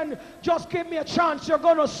your friend, just give me a chance. You're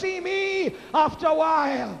going to see me after a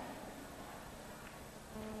while.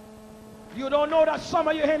 You don't know that some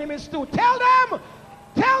of your enemies do. Tell them.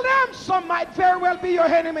 Some might very well be your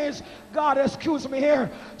enemies. God, excuse me here.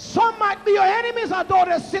 Some might be your enemies, although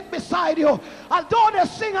they sit beside you. Although they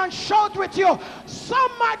sing and shout with you.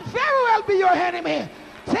 Some might very well be your enemy.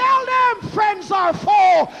 Tell them friends are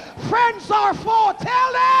foe. Friends are foe.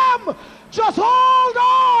 Tell them. Just hold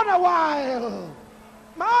on a while.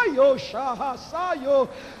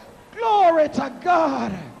 Glory to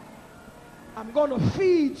God. I'm going to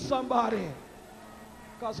feed somebody.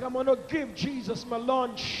 Because I'm going to give Jesus my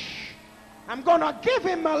lunch. I'm going to give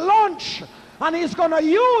him my lunch. And he's going to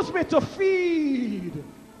use me to feed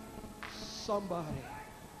somebody.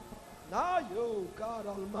 Now, God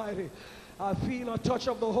Almighty, I feel a touch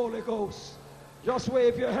of the Holy Ghost. Just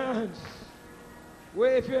wave your hands.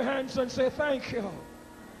 Wave your hands and say thank you.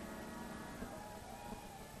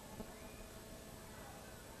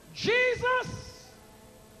 Jesus,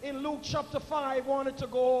 in Luke chapter 5, wanted to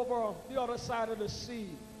go over the other side of the sea.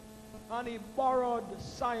 And he borrowed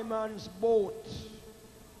Simon's boat.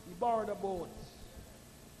 He borrowed a boat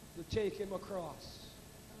to take him across.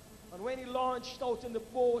 And when he launched out in the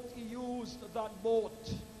boat, he used that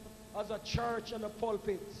boat as a church and a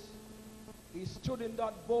pulpit. He stood in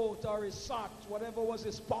that boat, or he sat, whatever was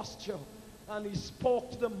his posture, and he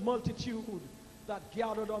spoke to the multitude that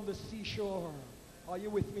gathered on the seashore. Are you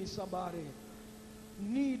with me, somebody?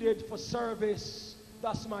 Needed for service.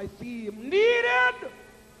 That's my theme. Needed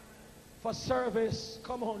for service.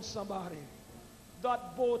 Come on, somebody.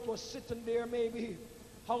 That boat was sitting there maybe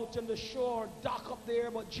out in the shore, dock up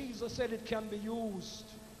there, but Jesus said it can be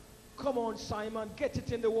used. Come on, Simon, get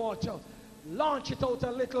it in the water. Launch it out a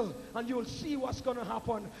little and you'll see what's going to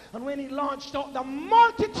happen. And when he launched out, the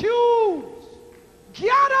multitudes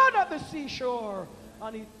gathered at the seashore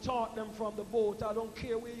and he taught them from the boat. I don't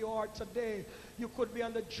care where you are today. You could be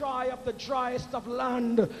on the driest of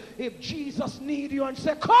land. If Jesus needs you and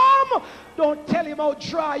say, come, don't tell him how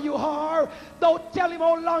dry you are. Don't tell him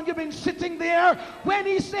how long you've been sitting there. When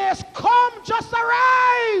he says, come, just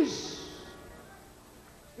arise.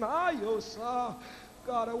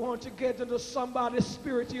 God, I want to get into somebody's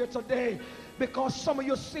spirit here today, because some of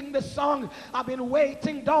you sing the song, I've been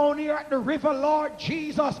waiting down here at the river, Lord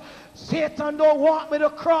Jesus. Satan don't want me to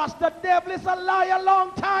cross. The devil is a liar a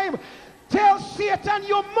long time. Tell Satan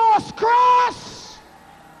you must cross.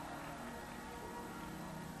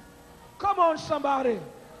 Come on, somebody.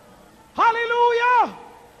 Hallelujah.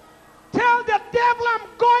 Tell the devil I'm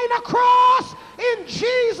going across in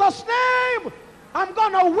Jesus' name. I'm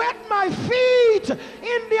going to wet my feet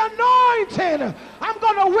in the anointing. I'm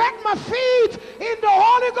going to wet my feet in the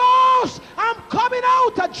Holy Ghost. I'm coming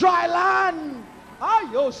out of dry land.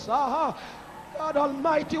 Ayosa. God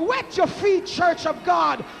Almighty, wet your feet, church of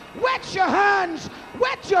God. Wet your hands.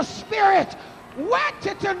 Wet your spirit. Wet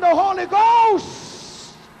it in the Holy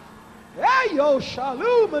Ghost. Ayo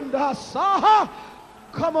shalom and dasaha.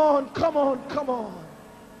 Come on, come on, come on.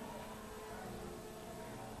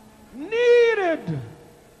 Needed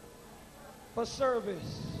for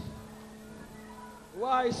service.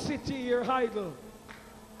 Why sit here idle?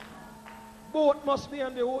 Boat must be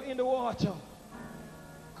in the water.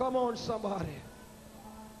 Come on, somebody.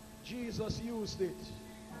 Jesus used it.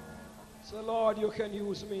 So, Lord, you can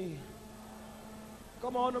use me.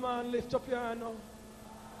 Come on, man, lift up your hand now.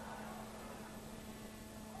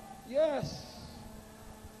 Yes.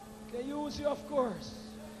 Can use you, of course.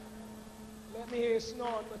 Let me hasten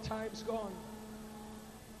on, the time's gone.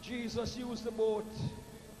 Jesus used the boat.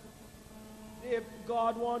 If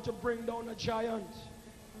God wants to bring down a giant,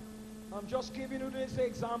 I'm just giving you these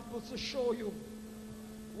examples to show you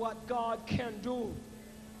what God can do,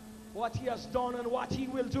 what he has done and what he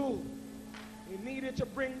will do. He needed to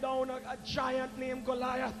bring down a giant named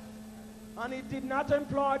Goliath. And he did not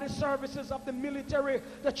employ the services of the military,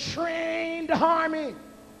 the trained army.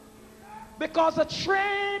 Because the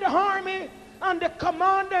trained army and the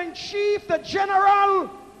commander-in-chief, the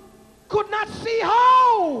general, could not see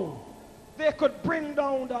how they could bring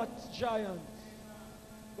down that giant.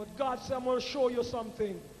 But God said, I'm going to show you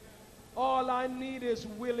something. All I need is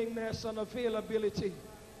willingness and availability.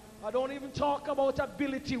 I don't even talk about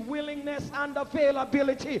ability, willingness and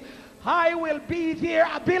availability. I will be their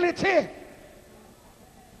ability.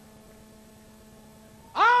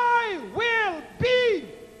 I will be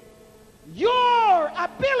your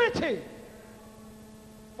ability.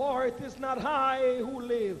 For it is not I who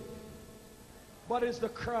live, but it's the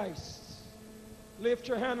Christ. Lift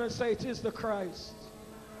your hand and say, it is the Christ.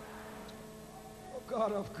 Oh,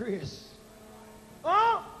 God of grace.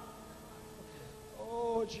 Oh,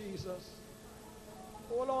 oh Jesus.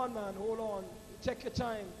 Hold on, man, hold on. Take your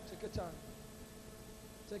time, take your time.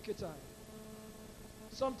 Take your time.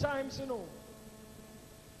 Sometimes, you know,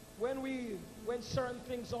 when certain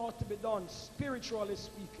things ought to be done, spiritually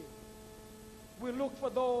speaking, we look for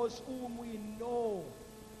those whom we know,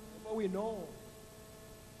 but we know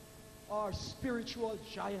are spiritual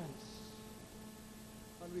giants.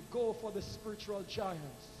 And we go for the spiritual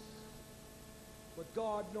giants. But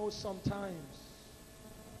God knows sometimes,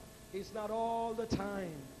 it's not all the time,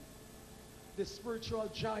 the spiritual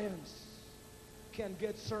giants can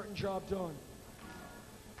get certain job done.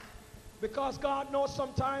 Because God knows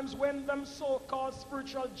sometimes when them so-called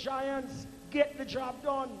spiritual giants get the job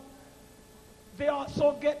done, they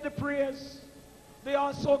also get the praise. They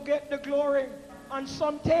also get the glory. And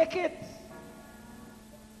some take it.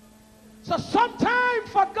 So sometimes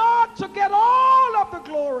for God to get all of the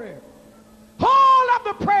glory, all of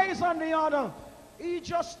the praise and the honor, he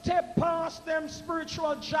just step past them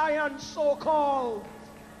spiritual giants so-called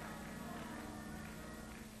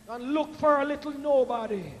and look for a little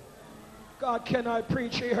nobody. God, can I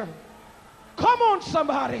preach here? Come on,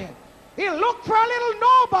 somebody. He looked for a little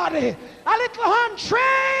nobody, a little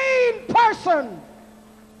untrained person.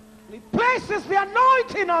 He places the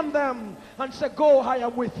anointing on them and said, go, I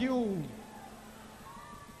am with you.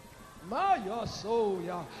 My soul,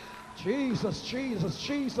 yeah. Jesus, Jesus,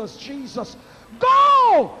 Jesus, Jesus.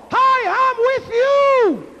 Go, I am with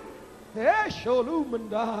you.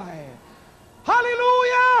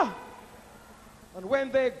 Hallelujah. And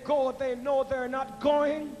when they go, they know they're not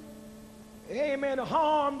going, amen,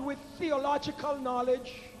 armed with theological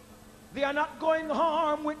knowledge. They are not going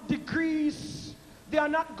armed with degrees. They are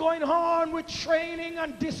not going armed with training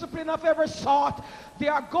and discipline of every sort. They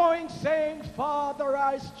are going saying, Father,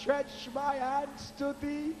 I stretch my hands to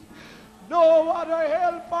thee. No other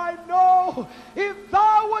help I know. If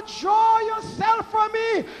thou would draw yourself from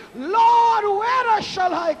me, Lord, whither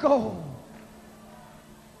shall I go?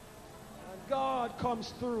 God comes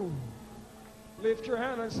through. Lift your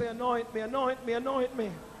hand and say, anoint me, anoint me, anoint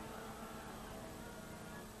me.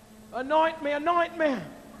 Anoint me, anoint me.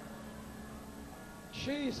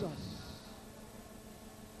 Jesus.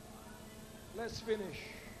 Let's finish.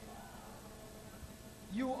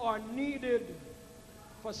 You are needed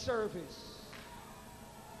for service.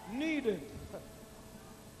 Needed.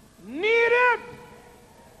 Needed.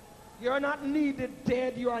 You're not needed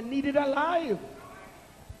dead, you are needed alive.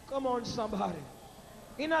 Come on, somebody.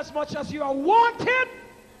 Inasmuch as you are wanted,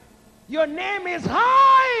 your name is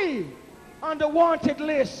high on the wanted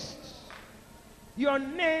list. Your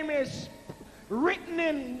name is written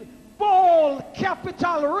in bold,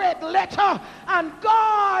 capital, red letter on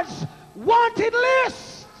God's wanted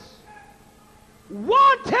list.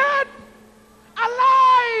 Wanted,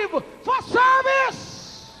 alive for service.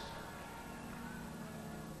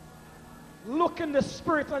 Look in the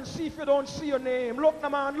spirit and see if you don't see your name. Look,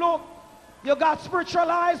 man, look. You got spiritual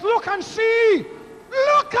eyes. Look and see.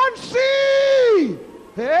 Look and see.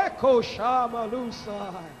 Eko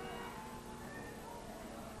shamalusai.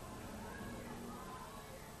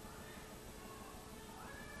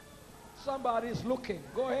 Somebody's looking.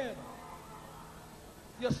 Go ahead.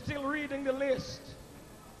 You're still reading the list.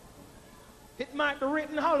 It might be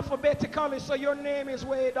written alphabetically, so your name is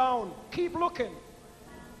way down. Keep looking.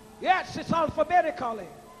 Yes, it's alphabetically.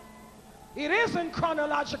 It is in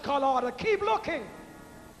chronological order. Keep looking.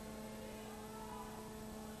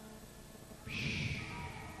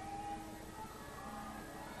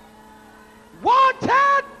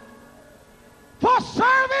 Wanted for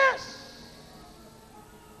service.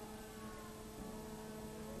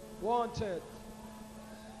 Wanted.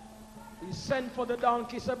 He sent for the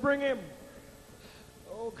donkey. He said, bring him.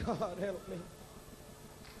 Oh God, help me.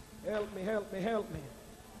 Help me, help me, help me.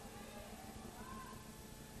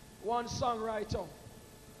 One songwriter,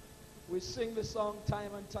 we sing the song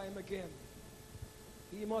time and time again.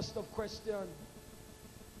 He must have questioned,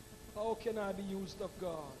 how can I be used of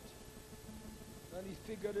God? And he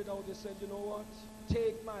figured it out. He said, you know what?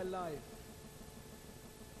 Take my life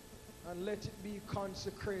and let it be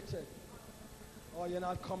consecrated. Oh, you're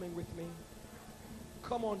not coming with me?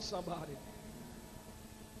 Come on, somebody.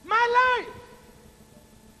 My life.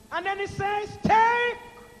 And then he says, take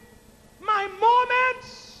my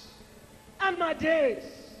moments and my days.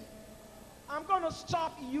 I'm going to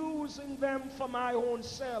stop using them for my own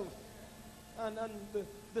self. And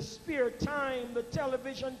the spare time, the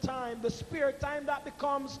television time, the spare time that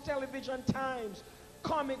becomes television times,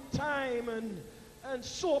 comic time, and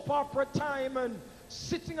soap opera time, and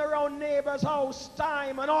sitting around neighbor's house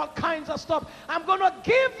time, and all kinds of stuff. I'm going to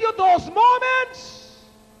give you those moments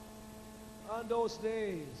and those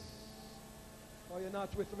days. Are you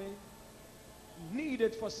not with me?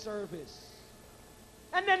 Needed for service.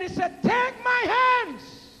 And then he said, take my hands.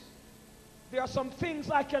 There are some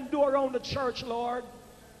things I can do around the church, Lord.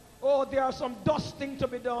 Oh, there are some dusting to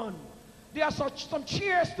be done. There are some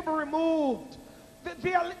chairs to be removed.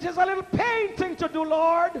 There's a little painting to do,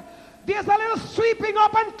 Lord. There's a little sweeping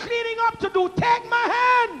up and cleaning up to do. Take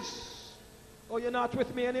my hands. Oh, you're not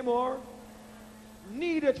with me anymore?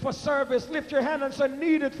 Needed for service. Lift your hand and say,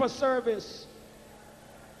 needed for service.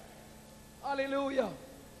 Hallelujah.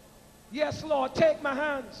 Yes, Lord, take my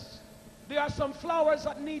hands. There are some flowers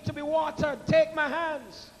that need to be watered. Take my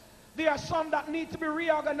hands. There are some that need to be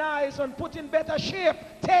reorganized and put in better shape.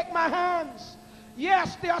 Take my hands.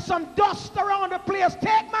 Yes, there are some dust around the place.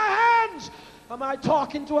 Take my hands. Am I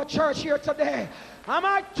talking to a church here today? Am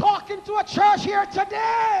I talking to a church here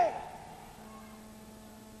today?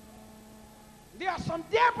 There are some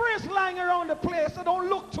debris lying around the place that don't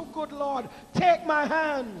look too good, Lord. Take my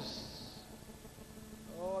hands.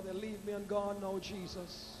 Oh, they leave me and gone now,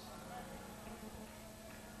 Jesus.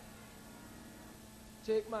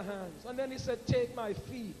 Take my hands. And then he said, take my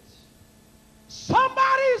feet.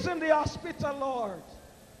 Somebody's in the hospital, Lord.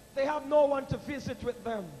 They have no one to visit with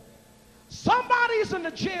them. Somebody's in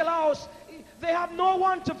the jailhouse. They have no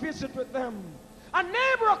one to visit with them. A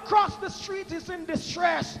neighbor across the street is in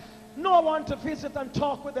distress. No one to visit and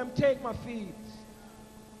talk with them. Take my feet.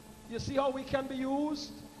 You see how we can be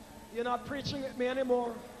used? You're not preaching at me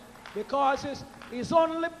anymore. Because it's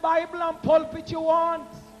only Bible and pulpit you want.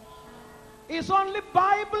 It's only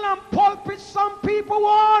Bible and pulpit some people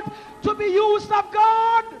want to be used of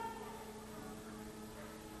God.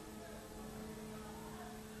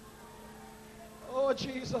 Oh,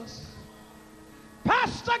 Jesus.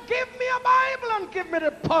 Pastor, give me a Bible and give me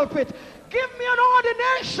the pulpit. Give me an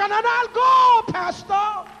ordination and I'll go,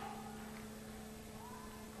 Pastor.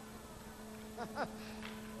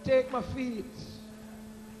 Take my feet.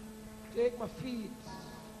 Take my feet.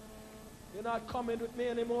 You're not coming with me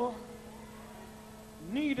anymore.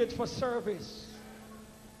 Needed for service.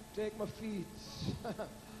 Take my feet.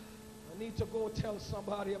 I need to go tell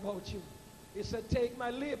somebody about you. He said, take my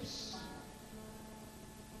lips.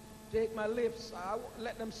 Take my lips.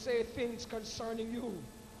 Let them say things concerning you.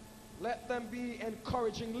 Let them be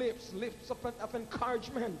encouraging lips, lips of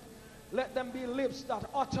encouragement. Let them be lips that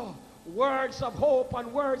utter words of hope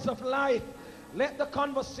and words of life. Let the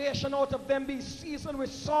conversation out of them be seasoned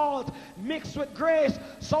with salt, mixed with grace.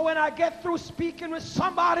 So when I get through speaking with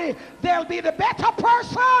somebody, they'll be the better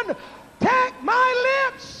person. Take my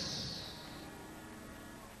lips.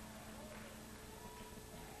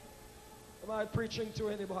 Am I preaching to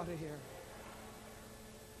anybody here?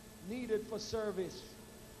 Needed for service.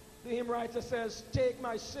 The hymn writer says, take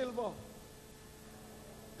my silver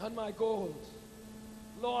and my gold.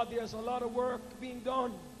 Lord, there's a lot of work being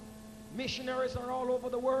done. Missionaries are all over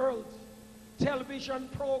the world. Television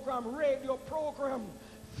program, radio program,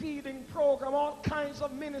 feeding program, all kinds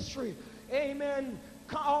of ministry. Amen.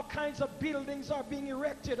 All kinds of buildings are being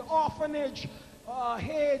erected. Orphanage,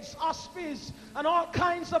 heads, hospice, and all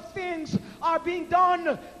kinds of things are being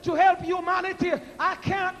done to help humanity. I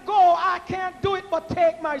can't go, I can't do it, but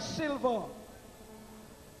take my silver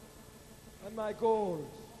and my gold.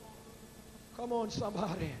 Come on,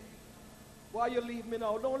 somebody. Why you leave me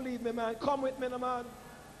now? Don't leave me, man. Come with me, man.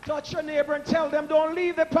 Touch your neighbor and tell them, don't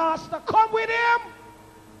leave the pastor. Come with him.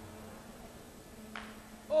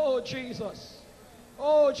 Oh, Jesus.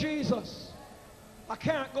 Oh, Jesus. I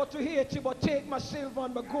can't go to Haiti, but take my silver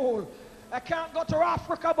and my gold. I can't go to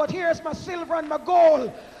Africa, but here's my silver and my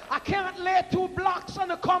gold. I can't lay 2 blocks on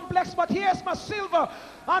the complex, but here's my silver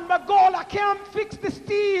and my gold. I can't fix the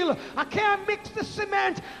steel. I can't mix the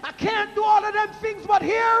cement. I can't do all of them things, but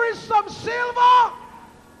here is some silver.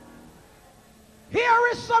 Here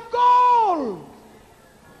is some gold.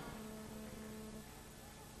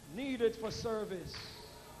 Needed for service.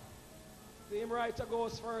 The hymn writer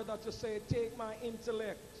goes further to say, take my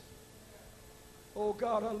intellect. Oh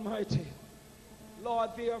God Almighty.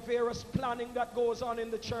 Lord, there are various planning that goes on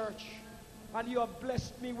in the church. And you have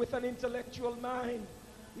blessed me with an intellectual mind.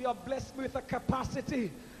 You have blessed me with a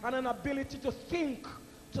capacity and an ability to think,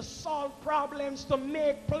 to solve problems, to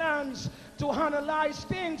make plans, to analyze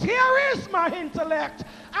things. Here is my intellect.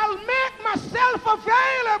 I'll make myself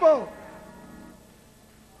available.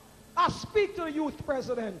 I speak to the youth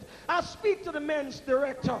president. I speak to the men's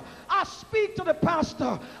director. I speak to the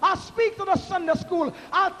pastor. I speak to the Sunday school.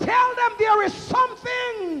 I'll tell them there is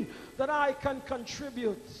something that I can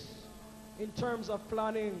contribute in terms of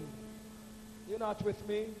planning. You're not with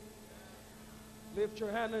me? Lift your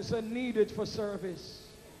hand and say, needed for service.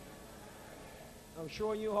 I'm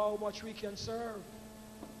showing you how much we can serve.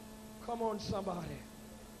 Come on, somebody.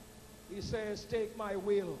 He says, take my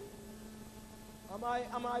will.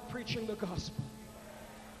 Am I preaching the gospel?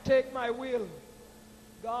 Take my will.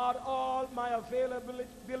 God, all my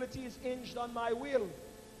availability is hinged on my will.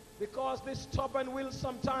 Because this stubborn will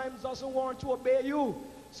sometimes doesn't want to obey you.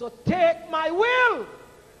 So take my will.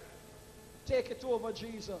 Take it over,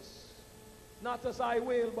 Jesus. Not as I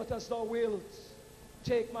will, but as thou wilt.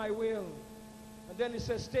 Take my will. And then he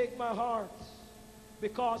says, take my heart.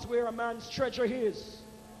 Because where a man's treasure is,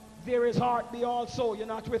 there his heart be also. You're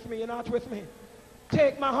not with me, you're not with me.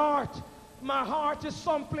 Take my heart. My heart is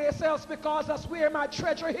someplace else because that's where my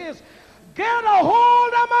treasure is. Get a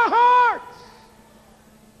hold of my heart.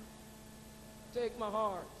 Take my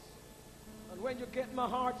heart. And when you get my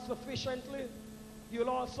heart sufficiently, you'll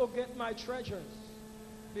also get my treasures.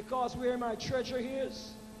 Because where my treasure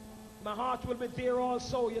is, my heart will be there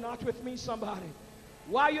also. You're not with me, somebody.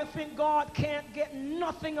 Why you think God can't get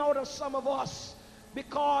nothing out of some of us?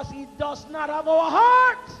 Because he does not have our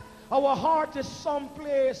heart. Our heart is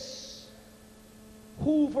someplace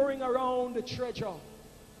hoovering around the treasure,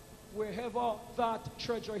 wherever that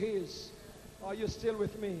treasure is. Are you still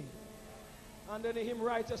with me? And then the hymn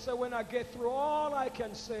writer said, when I get through all I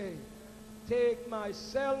can say, take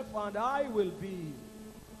myself and I will be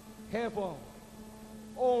ever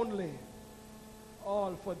only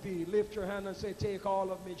all for thee. Lift your hand and say, take all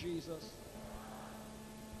of me, Jesus.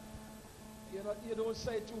 You don't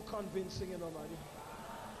say too convincing, man.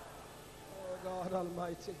 God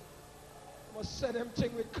Almighty. I must say them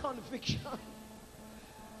thing with conviction.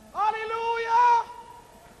 Hallelujah.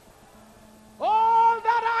 All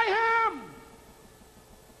that I am,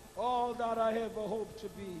 all that I ever hope to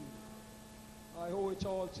be, I owe it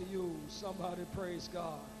all to you. Somebody praise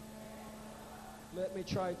God. Let me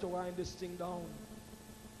try to wind this thing down.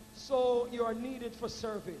 So you are needed for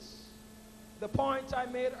service. The point I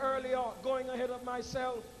made earlier, going ahead of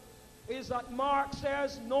myself, is that Mark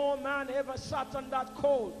says no man ever sat on that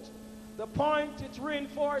colt. The point it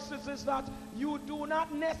reinforces is that you do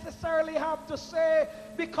not necessarily have to say,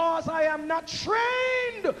 because I am not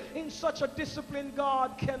trained in such a discipline,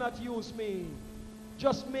 God cannot use me.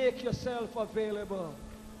 Just make yourself available.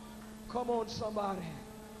 Come on, somebody.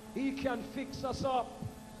 He can fix us up.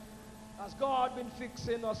 Has God been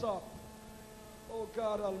fixing us up? Oh,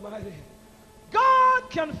 God Almighty. God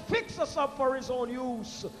can fix us up for his own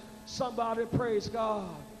use. Somebody praise God.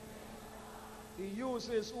 He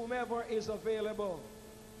uses whomever is available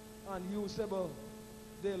and usable.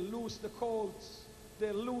 They loose the colts.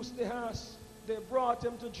 They loose the ass. They brought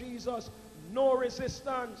him to Jesus. No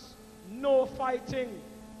resistance. No fighting.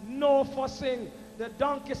 No fussing. The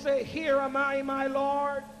donkey said, "Here am I, my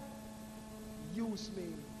Lord. Use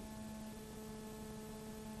me."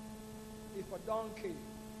 If a donkey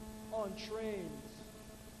untrained,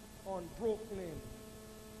 unbroken,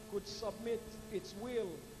 could submit its will,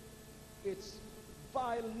 its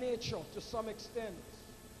vile nature to some extent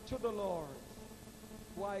to the Lord,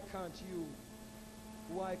 why can't you?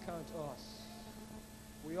 Why can't us?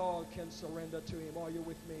 We all can surrender to him. Are you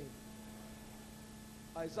with me?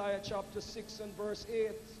 Isaiah chapter 6 and verse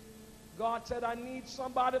 8. God said, "I need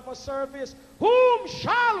somebody for service. Whom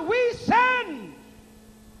shall we send?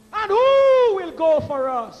 And who will go for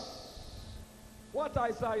us?" What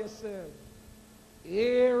Isaiah said?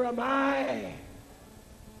 "Here am I.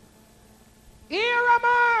 Here am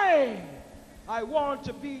I. I want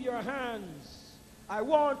to be your hands. I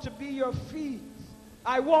want to be your feet.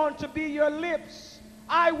 I want to be your lips.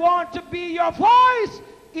 I want to be your voice.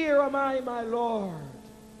 Here am I, my Lord."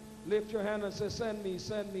 Lift your hand and say, "Send me,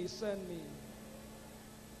 send me, send me.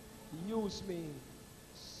 Use me,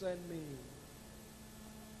 send me."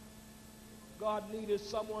 God needed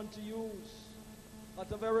someone to use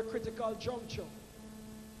at a very critical juncture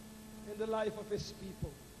in the life of his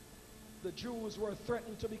people. The Jews were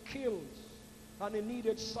threatened to be killed, and he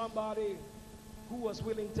needed somebody who was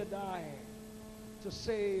willing to die to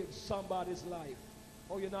save somebody's life.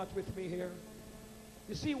 Oh, you're not with me here?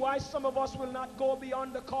 You see why some of us will not go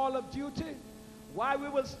beyond the call of duty? Why we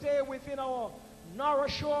will stay within our narrow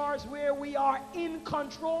shores where we are in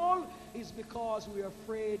control is because we are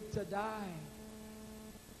afraid to die.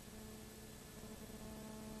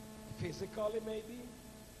 Physically, maybe.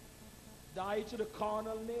 Die to the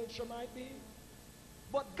carnal nature, might be.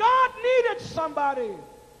 But God needed somebody.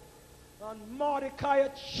 And Mordecai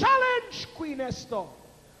challenged Queen Esther.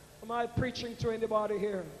 Am I preaching to anybody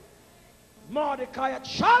here? Mordecai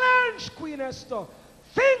challenged Queen Esther.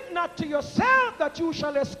 Think not to yourself that you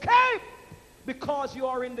shall escape because you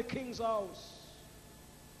are in the king's house.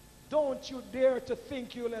 Don't you dare to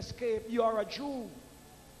think you'll escape. You are a Jew.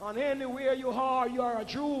 And anywhere you are a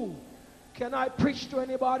Jew. Can I preach to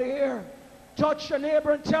anybody here? Touch your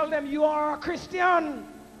neighbor and tell them you are a Christian.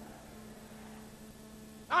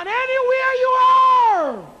 And anywhere you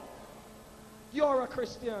are, you're a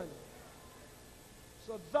Christian.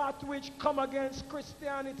 So that which come against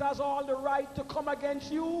Christianity has all the right to come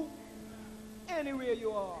against you anywhere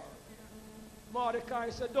you are. Mordecai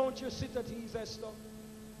said, "Don't you sit at ease, Esther.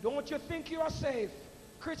 Don't you think you are safe?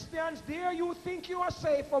 Christians, dare you think you are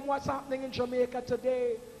safe from what's happening in Jamaica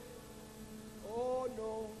today?" Oh,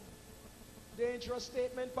 no. Dangerous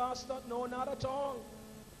statement, Pastor. No, not at all.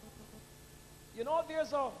 You know,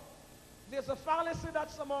 there's a fallacy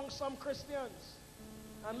that's among some Christians.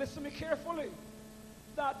 And listen to me carefully.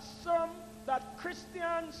 That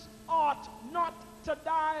Christians ought not to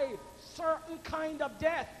die certain kind of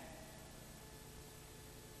death.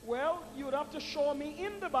 Well, you would have to show me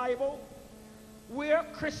in the Bible where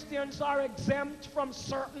Christians are exempt from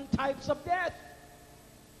certain types of death.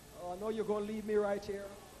 Oh, I know you're going to leave me right here.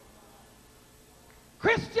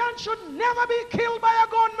 Christians should never be killed by a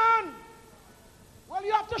gunman. Well,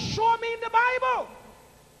 you have to show me in the Bible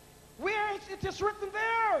where it is written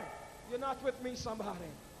there. You're not with me,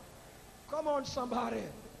 somebody. Come on, somebody.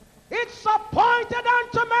 It's appointed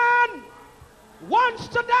unto man once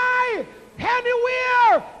to die,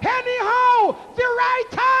 anywhere, anyhow, the right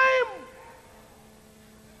time.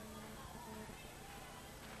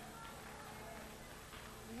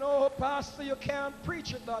 No, Pastor, you can't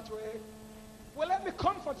preach it that way. Well, let me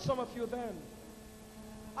comfort some of you then.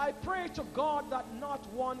 I pray to God that not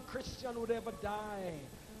one Christian would ever die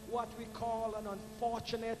what we call an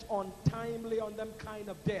unfortunate, untimely, on them kind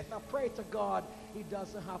of death. I pray to God it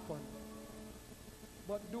doesn't happen.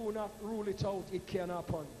 But do not rule it out. It can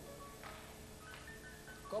happen.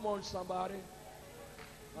 Come on, somebody.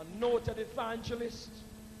 A noted evangelist,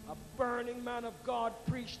 a burning man of God,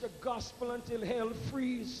 preached the gospel until hell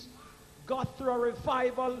freeze. Got through a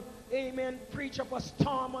revival, amen, preached up a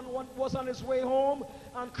storm and was on his way home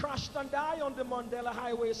and crashed and died on the Mandela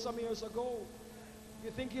Highway some years ago. You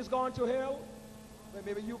think he's gone to hell? Well,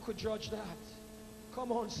 maybe you could judge that.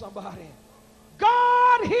 Come on, somebody.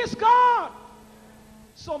 God is God.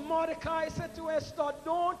 So Mordecai said to Esther,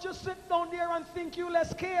 don't just sit down there and think you'll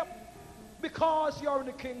escape because you're in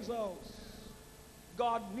the king's house.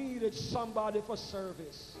 God needed somebody for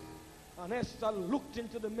service. And Esther looked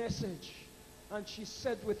into the message and she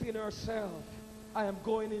said within herself, I am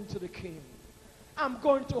going into the king. I'm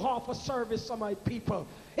going to offer service to my people.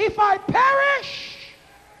 If I perish,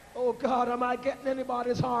 oh God, am I getting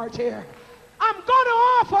anybody's heart here? I'm going to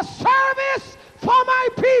offer service for my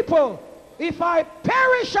people. If I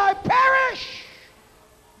perish, I perish.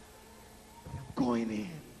 I'm going in.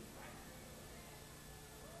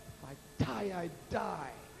 If I die, I die.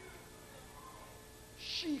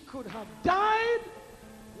 She could have died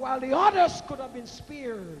while the others could have been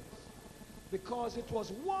spared, because it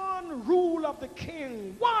was one rule of the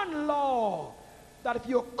king, one law, that if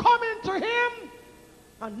you're coming to him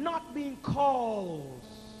and not being called,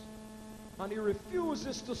 and he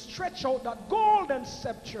refuses to stretch out that golden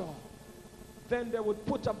scepter, then they would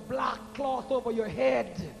put a black cloth over your head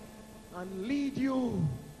and lead you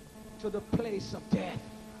to the place of death.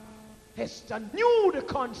 Esther knew the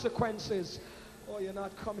consequences. Oh, you're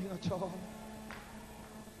not coming at all.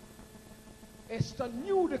 Esther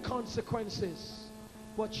knew the consequences,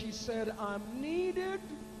 but she said, I'm needed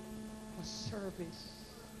for service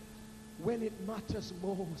when it matters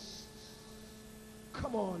most.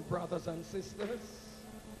 Come on, brothers and sisters.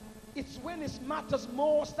 It's when it matters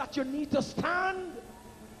most that you need to stand.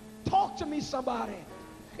 Talk to me, somebody.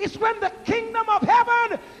 It's when the kingdom of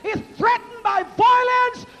heaven is threatened by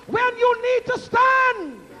violence when you need to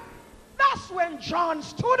stand. That's when John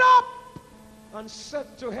stood up and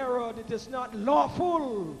said to Herod, it is not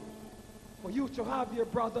lawful for you to have your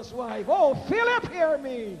brother's wife. Oh, Philip, hear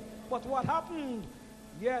me. But what happened?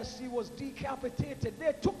 Yes, he was decapitated.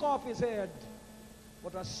 They took off his head.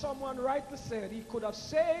 But as someone rightly said, he could have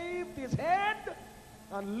saved his head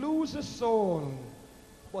and lose his soul.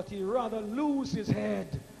 But he rather lose his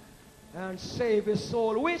head and save his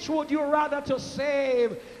soul. Which would you rather to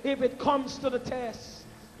save if it comes to the test?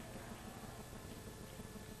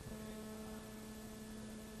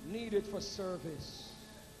 Needed for service.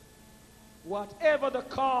 Whatever the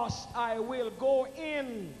cost, I will go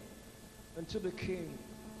in unto the king,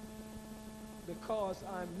 because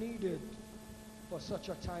I'm needed for such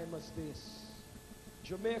a time as this.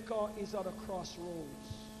 Jamaica is at a crossroads.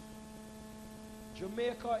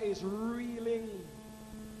 Jamaica is reeling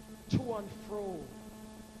to and fro.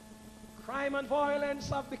 Crime and violence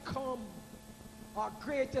have become our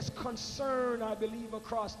greatest concern, I believe,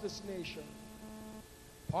 across this nation.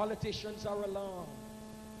 Politicians are alarmed,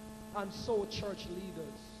 and so church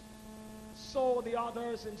leaders, so the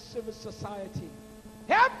others in civil society.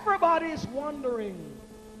 Everybody is wondering,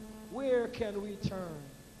 where can we turn?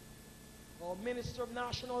 Our Minister of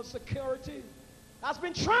National Security has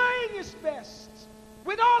been trying his best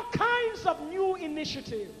with all kinds of new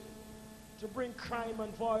initiatives to bring crime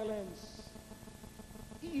and violence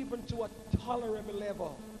even to a tolerable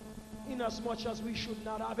level, in as much as we should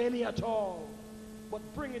not have any at all, but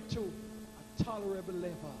bring it to a tolerable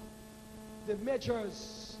level. The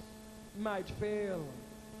measures might fail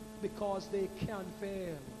because they can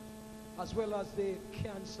fail, as well as they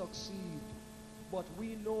can succeed. But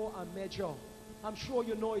we know a measure. I'm sure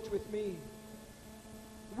you know it with me.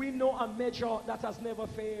 We know a measure that has never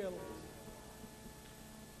failed.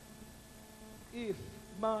 If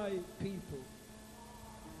my people,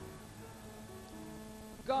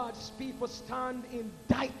 God's people, stand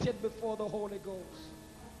indicted before the Holy Ghost.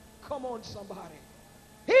 Come on, somebody.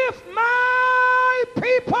 If my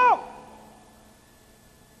people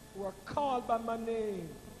who are called by my name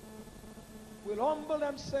will humble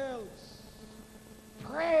themselves,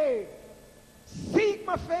 pray, seek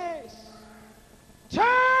my face,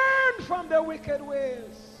 turn from their wicked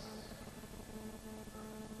ways,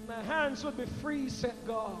 my hands would be free, said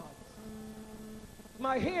God.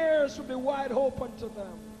 My ears would be wide open to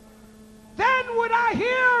them. Then would I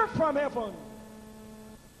hear from heaven,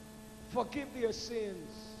 forgive their sins,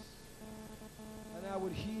 and I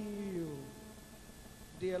would heal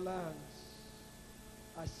their lands.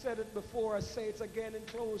 I said it before, I say it again in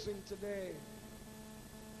closing today.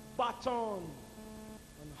 Baton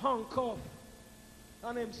and handcuff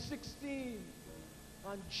and M16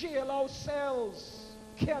 and jailhouse cells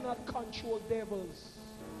cannot control devils,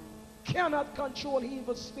 cannot control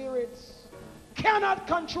evil spirits, cannot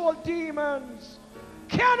control demons,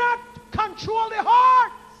 cannot control the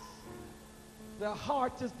heart. The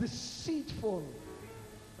heart is deceitful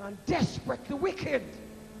and desperately wicked.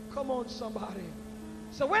 Come on, somebody.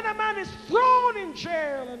 So when a man is thrown in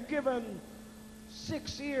jail and given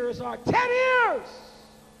 6 years or 10 years,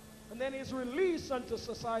 and then he's released unto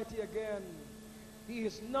society again, He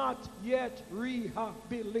is not yet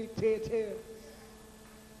rehabilitated.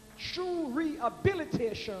 True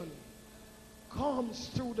rehabilitation comes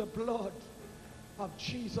through the blood of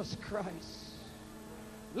Jesus Christ.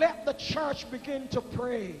 Let the church begin to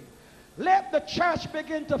pray. Let the church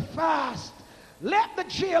begin to fast. Let the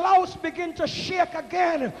jailhouse begin to shake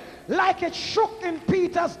again like it shook in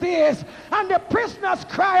Peter's days. And the prisoners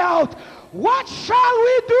cry out, what shall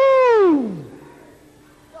we do?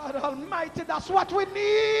 God Almighty, that's what we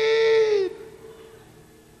need.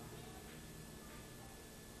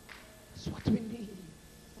 That's what we need.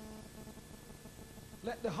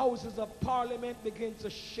 Let the houses of parliament begin to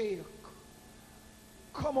shake.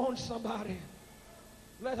 Come on, somebody.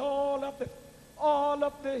 Let all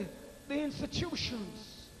of the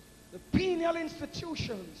institutions, the penal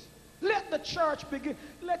institutions, let the church begin.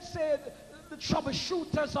 Let's say the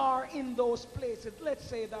troubleshooters are in those places. Let's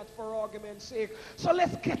say that for argument's sake. So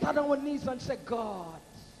let's get on our knees and say, God,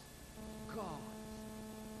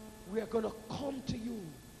 we are going to come to you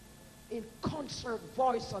in concert,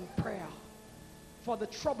 voice, and prayer for the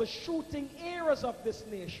troubleshooting areas of this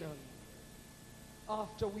nation.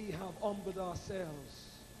 After we have humbled ourselves,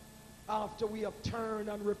 after we have turned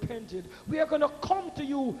and repented, we are going to come to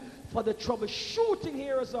you for the troubleshooting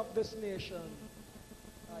areas of this nation.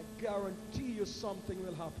 I guarantee you something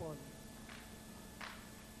will happen.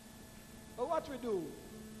 But what we do,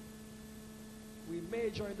 we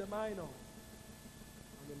major in the minor,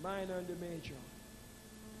 and the minor in the major.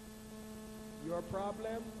 Your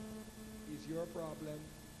problem is your problem,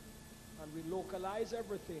 and we localize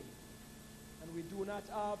everything. And we do not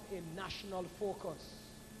have a national focus.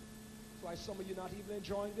 That's why some of you are not even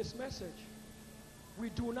enjoying this message. We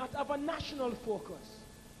do not have a national focus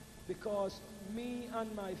because me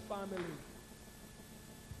and my family.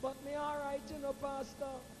 But me all right, you know,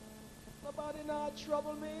 Pastor. Nobody not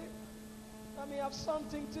trouble me. I may have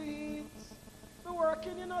something to eat. Me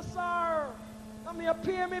working, you know, sir. I may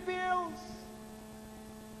pay me bills.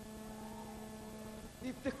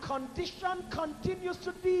 If the condition continues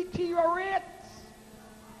to deteriorate,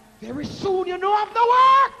 very soon you know of the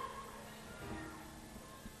work.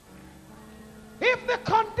 If the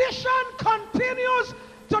condition continues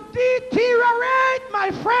to deteriorate, my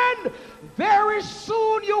friend, very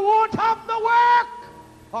soon you won't have the work.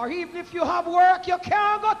 Or even if you have work, you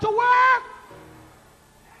can't go to work.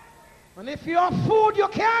 And if you have food, you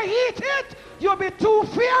can't eat it. You'll be too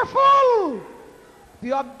fearful. If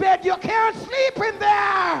you have bed, you can't sleep in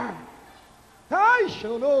there. I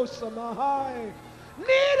shall know some high.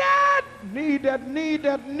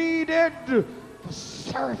 Needed for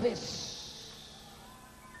service.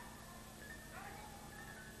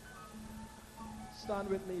 Stand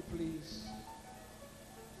with me, please.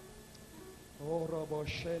 Orobo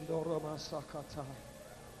shendo roma sakata.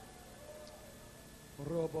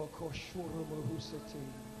 Robo koshuru mahuseti.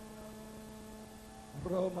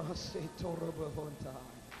 Roma seto robo honta.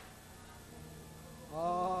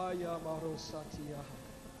 Ayamaro satia.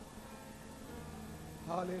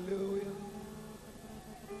 Hallelujah.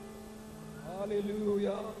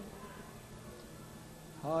 Hallelujah.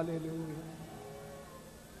 Hallelujah.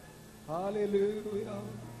 Hallelujah.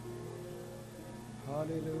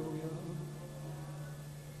 Hallelujah.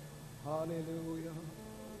 Hallelujah.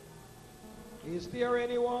 Is there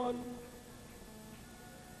anyone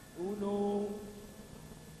who knows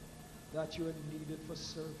that you are needed for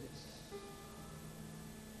service?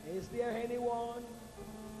 Is there anyone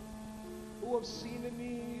who have seen a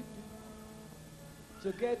need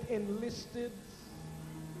to get enlisted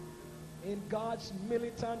in God's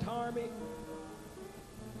militant army?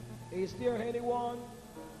 Is there anyone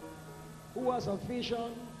who has a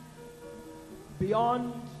vision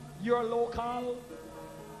beyond your locale?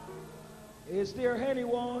 Is there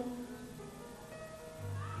anyone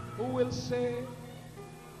who will say,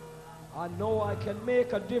 I know I can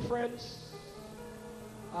make a difference.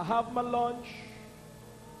 I have my lunch.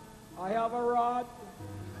 I have a rod.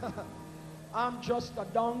 I'm just a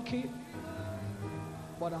donkey,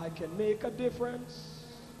 but I can make a difference.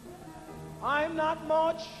 I'm not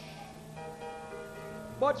much,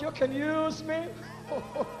 but you can use me.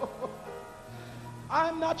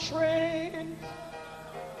 I'm not trained,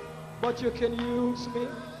 but you can use me.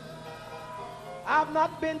 I've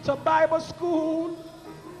not been to Bible school,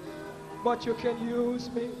 but you can use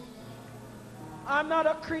me. I'm not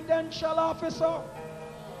a credential officer,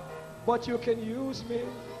 but you can use me.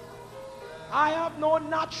 I have no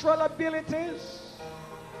natural abilities,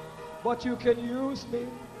 but you can use me.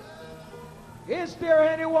 Is there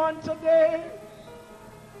anyone today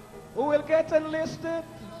who will get enlisted?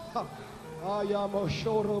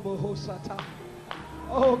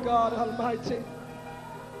 Oh God Almighty.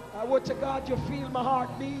 I would to God you feel my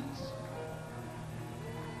heartbeat.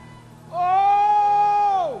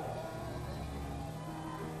 Oh!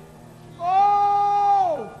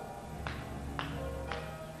 Oh!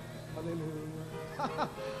 Hallelujah.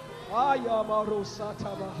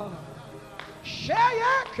 Ayamarosatabaha.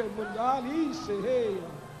 Shayake mundali seheya.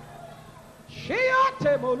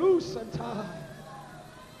 Shayate molusantai.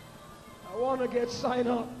 I want to get signed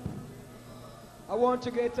up. I want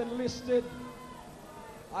to get enlisted.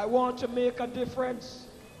 I want to make a difference.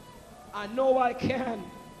 I know I can.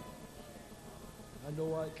 I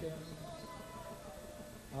know I can.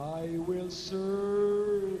 I will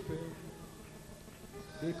serve him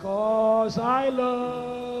because I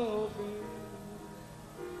love him.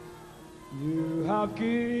 You have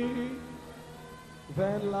given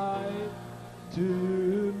life to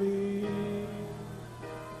me.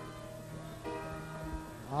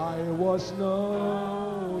 I was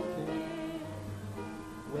nothing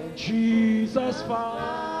when Jesus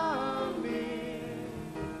found me.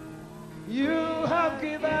 You have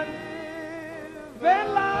given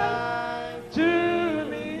life to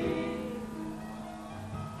me.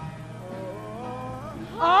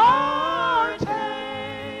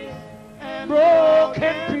 Heartache and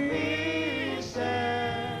broken pieces,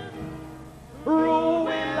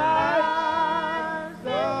 ruined lives,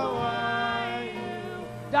 so why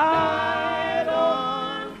you died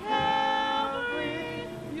on Calvary.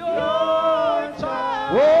 Your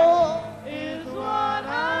touch is what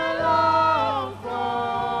I long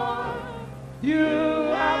for. You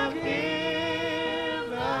have given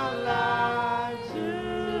life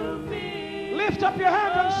to me. Lift up your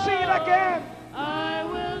hand and sing it again. I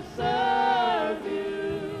will serve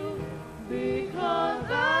you because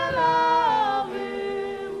I love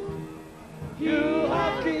him. You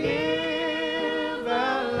have given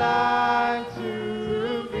life to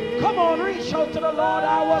me. Come on, reach out to the Lord.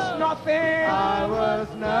 I was nothing. I was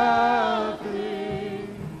nothing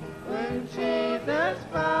when Jesus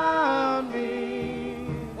found me.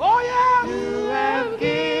 Oh yes. You have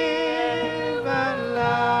given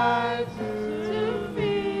life to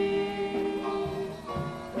me.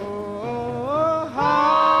 Oh,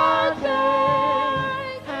 heartache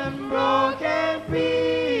and broken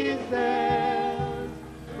pieces,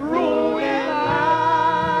 ruined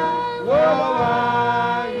lives,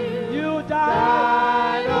 worldwide. You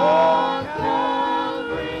died on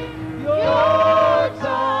Calvary. Your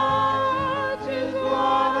touch is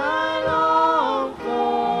what I long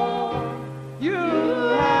for. You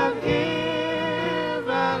have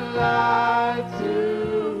given life to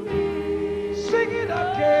me. Sing it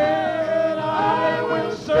again. I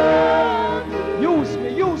will serve you. Use me,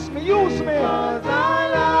 use me, use me. 'Cause I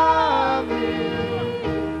love you.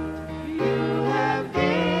 You have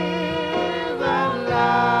given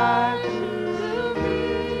life to me.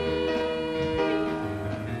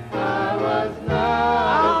 I was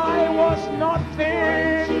nothing.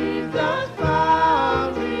 Jesus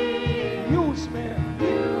found me. Use me.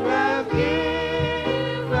 You have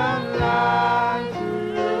given life to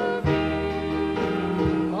me.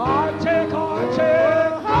 Heartache,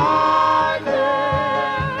 heartache,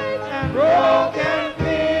 heartache and broken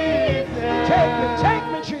pieces. Take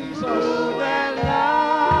me, Jesus. Ruined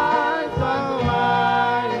lives of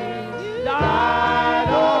mine. Died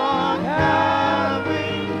on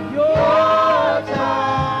Calvary. Your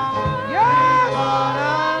touch, yes, what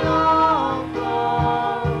I long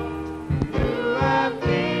for. You have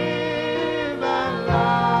given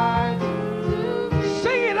life to me.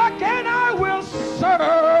 Sing it again. I will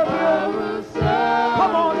serve you.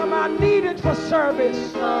 Come on, am I needed for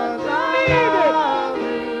service? Needed.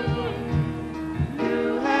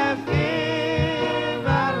 You have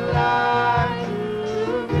given life to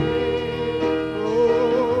me.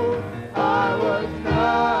 Oh, I was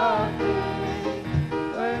nothing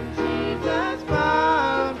when Jesus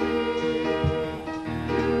found me.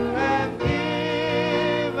 You have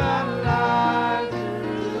given life to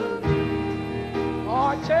me.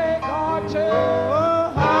 Heartache,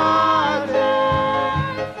 heartache, heartache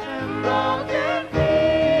and broken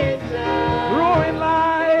pieces, ruined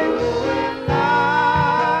lives,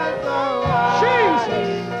 oh Jesus,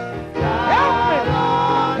 help me,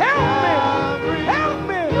 help me, help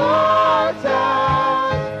me. Your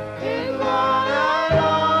touch is what I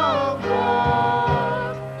long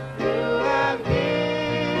for. You have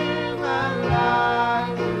given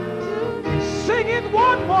life to me. Sing it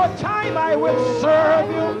one more time. I will serve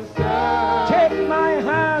you. Take my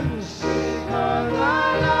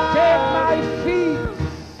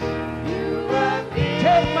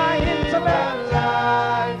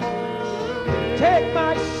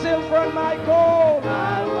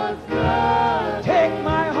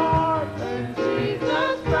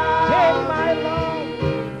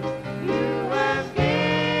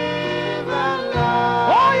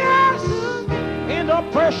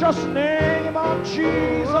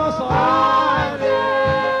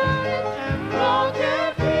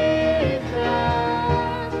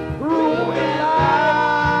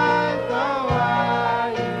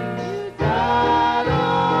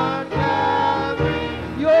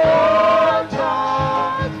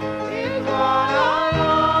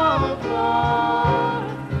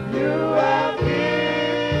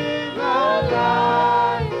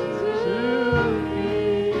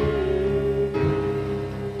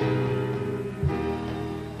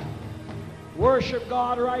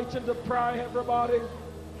God right into prayer, everybody.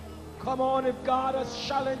 Come on, if God has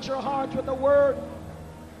challenged your heart with the word,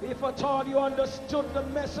 if at all you understood the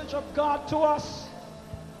message of God to us,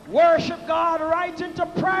 worship God right into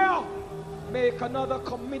prayer. Make another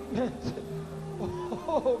commitment.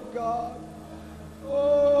 Oh God.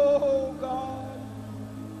 Oh God.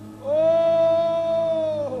 Oh.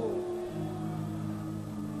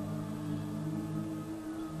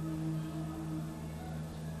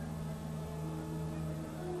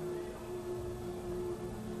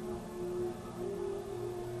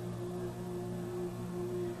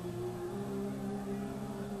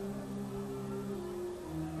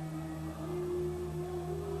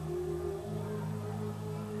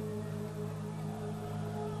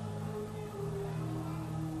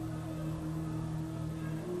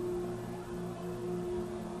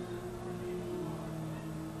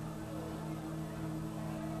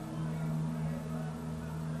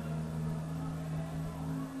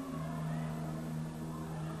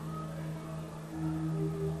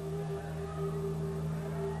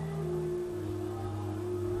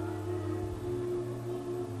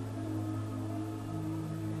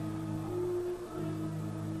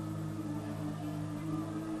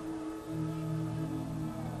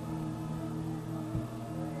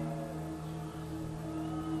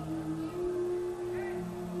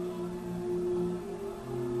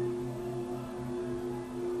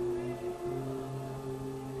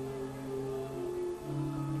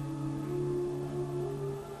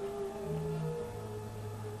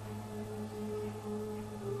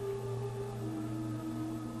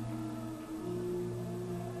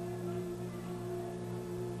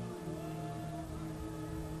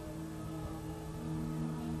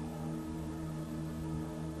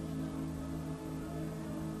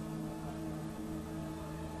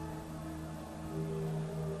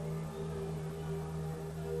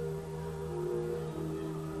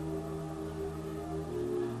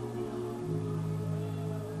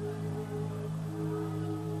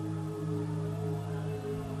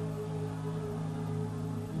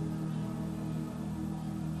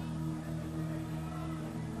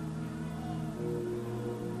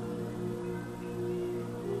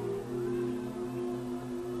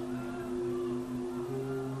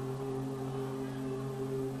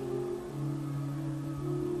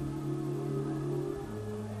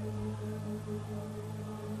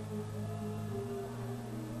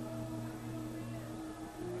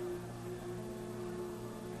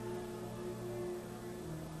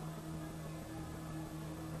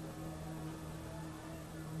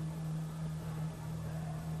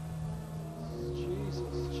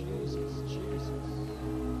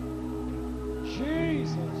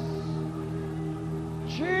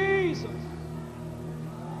 Jesus.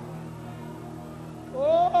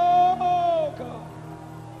 Oh, God.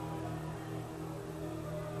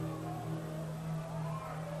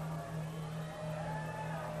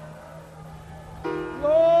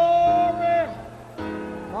 Glory.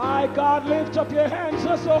 My God, lift up your hands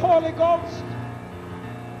as the Holy Ghost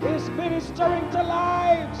is ministering to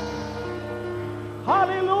lives.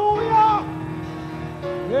 Hallelujah.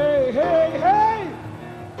 Hey, hey, hey.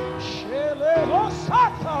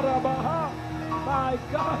 My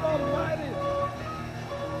God Almighty.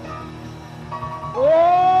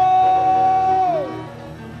 Oh,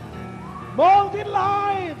 molded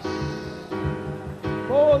lives,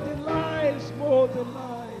 molded lives, molded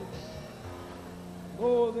lives,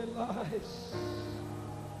 molded lives.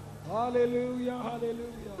 Hallelujah,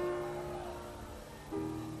 hallelujah,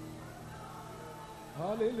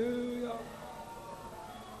 hallelujah.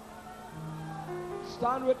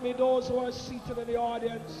 Stand with me, those who are seated in the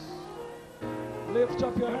audience. Lift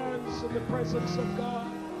up your hands in the presence of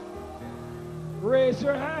God. Raise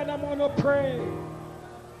your hand, I'm going to pray.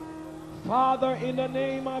 Father, in the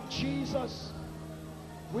name of Jesus,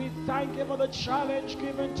 we thank you for the challenge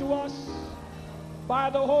given to us by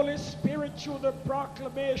the Holy Spirit through the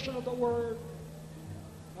proclamation of the word.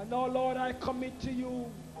 And now, Lord, I commit to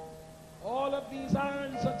you all of these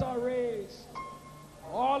hands that are raised,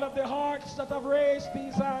 all of the hearts that have raised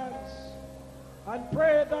these hands, and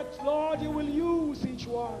pray that, Lord, you will use each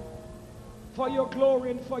one for your glory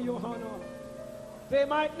and for your honor. They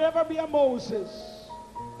might never be a Moses.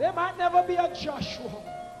 They might never be a Joshua.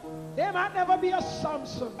 They might never be a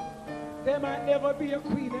Samson. They might never be a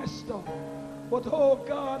Queen Esther. But, oh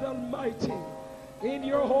God Almighty, in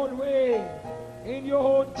your own way, in your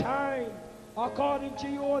own time, according to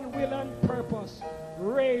your own will and purpose,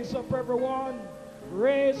 raise up everyone.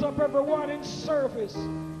 Raise up everyone in service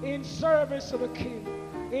to the King,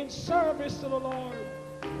 in service to the Lord.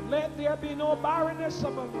 Let there be no barrenness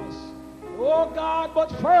among us, oh God, but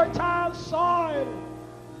fertile soil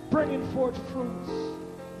bringing forth fruits.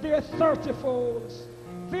 They're 30-folds,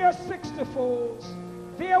 they're 60-folds,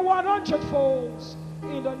 they're 100-folds.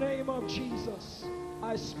 In the name of Jesus,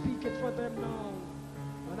 I speak it for them now.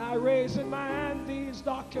 And I raise in my hand these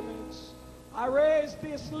documents. I raise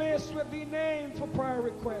this list with the name for prayer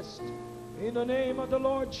request. In the name of the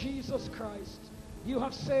Lord Jesus Christ, you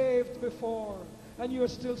have saved before, and you're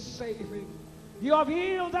still saving. You have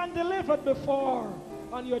healed and delivered before,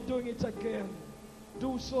 and you're doing it again.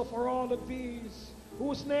 Do so for all of these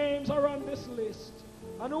whose names are on this list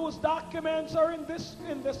and whose documents are in this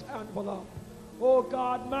envelope. Oh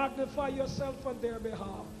God, magnify yourself on their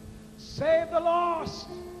behalf. Save the lost,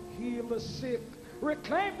 heal the sick,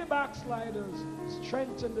 reclaim the backsliders,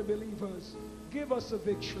 strengthen the believers. Give us a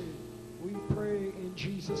victory. We pray in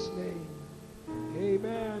Jesus' name.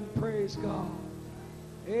 Amen. Praise God.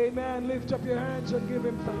 Amen. Lift up your hands and give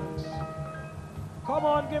him thanks. Come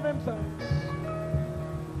on, give him thanks.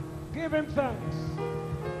 Give him thanks.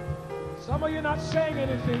 Some of you not saying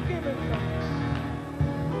anything. Give him thanks.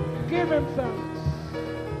 Give him thanks.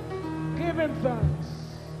 Give him thanks.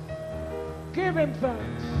 Give him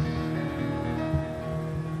thanks.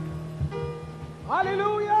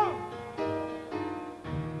 Hallelujah.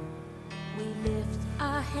 We lift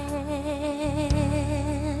our hands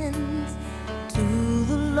to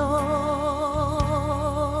the Lord,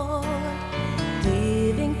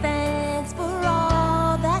 giving thanks for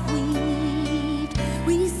all that we've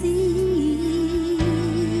received.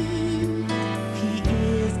 He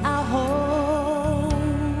is our hope,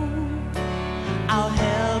 our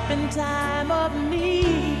help in time of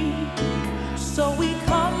need. So we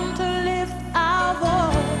come to lift our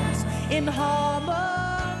voice in heart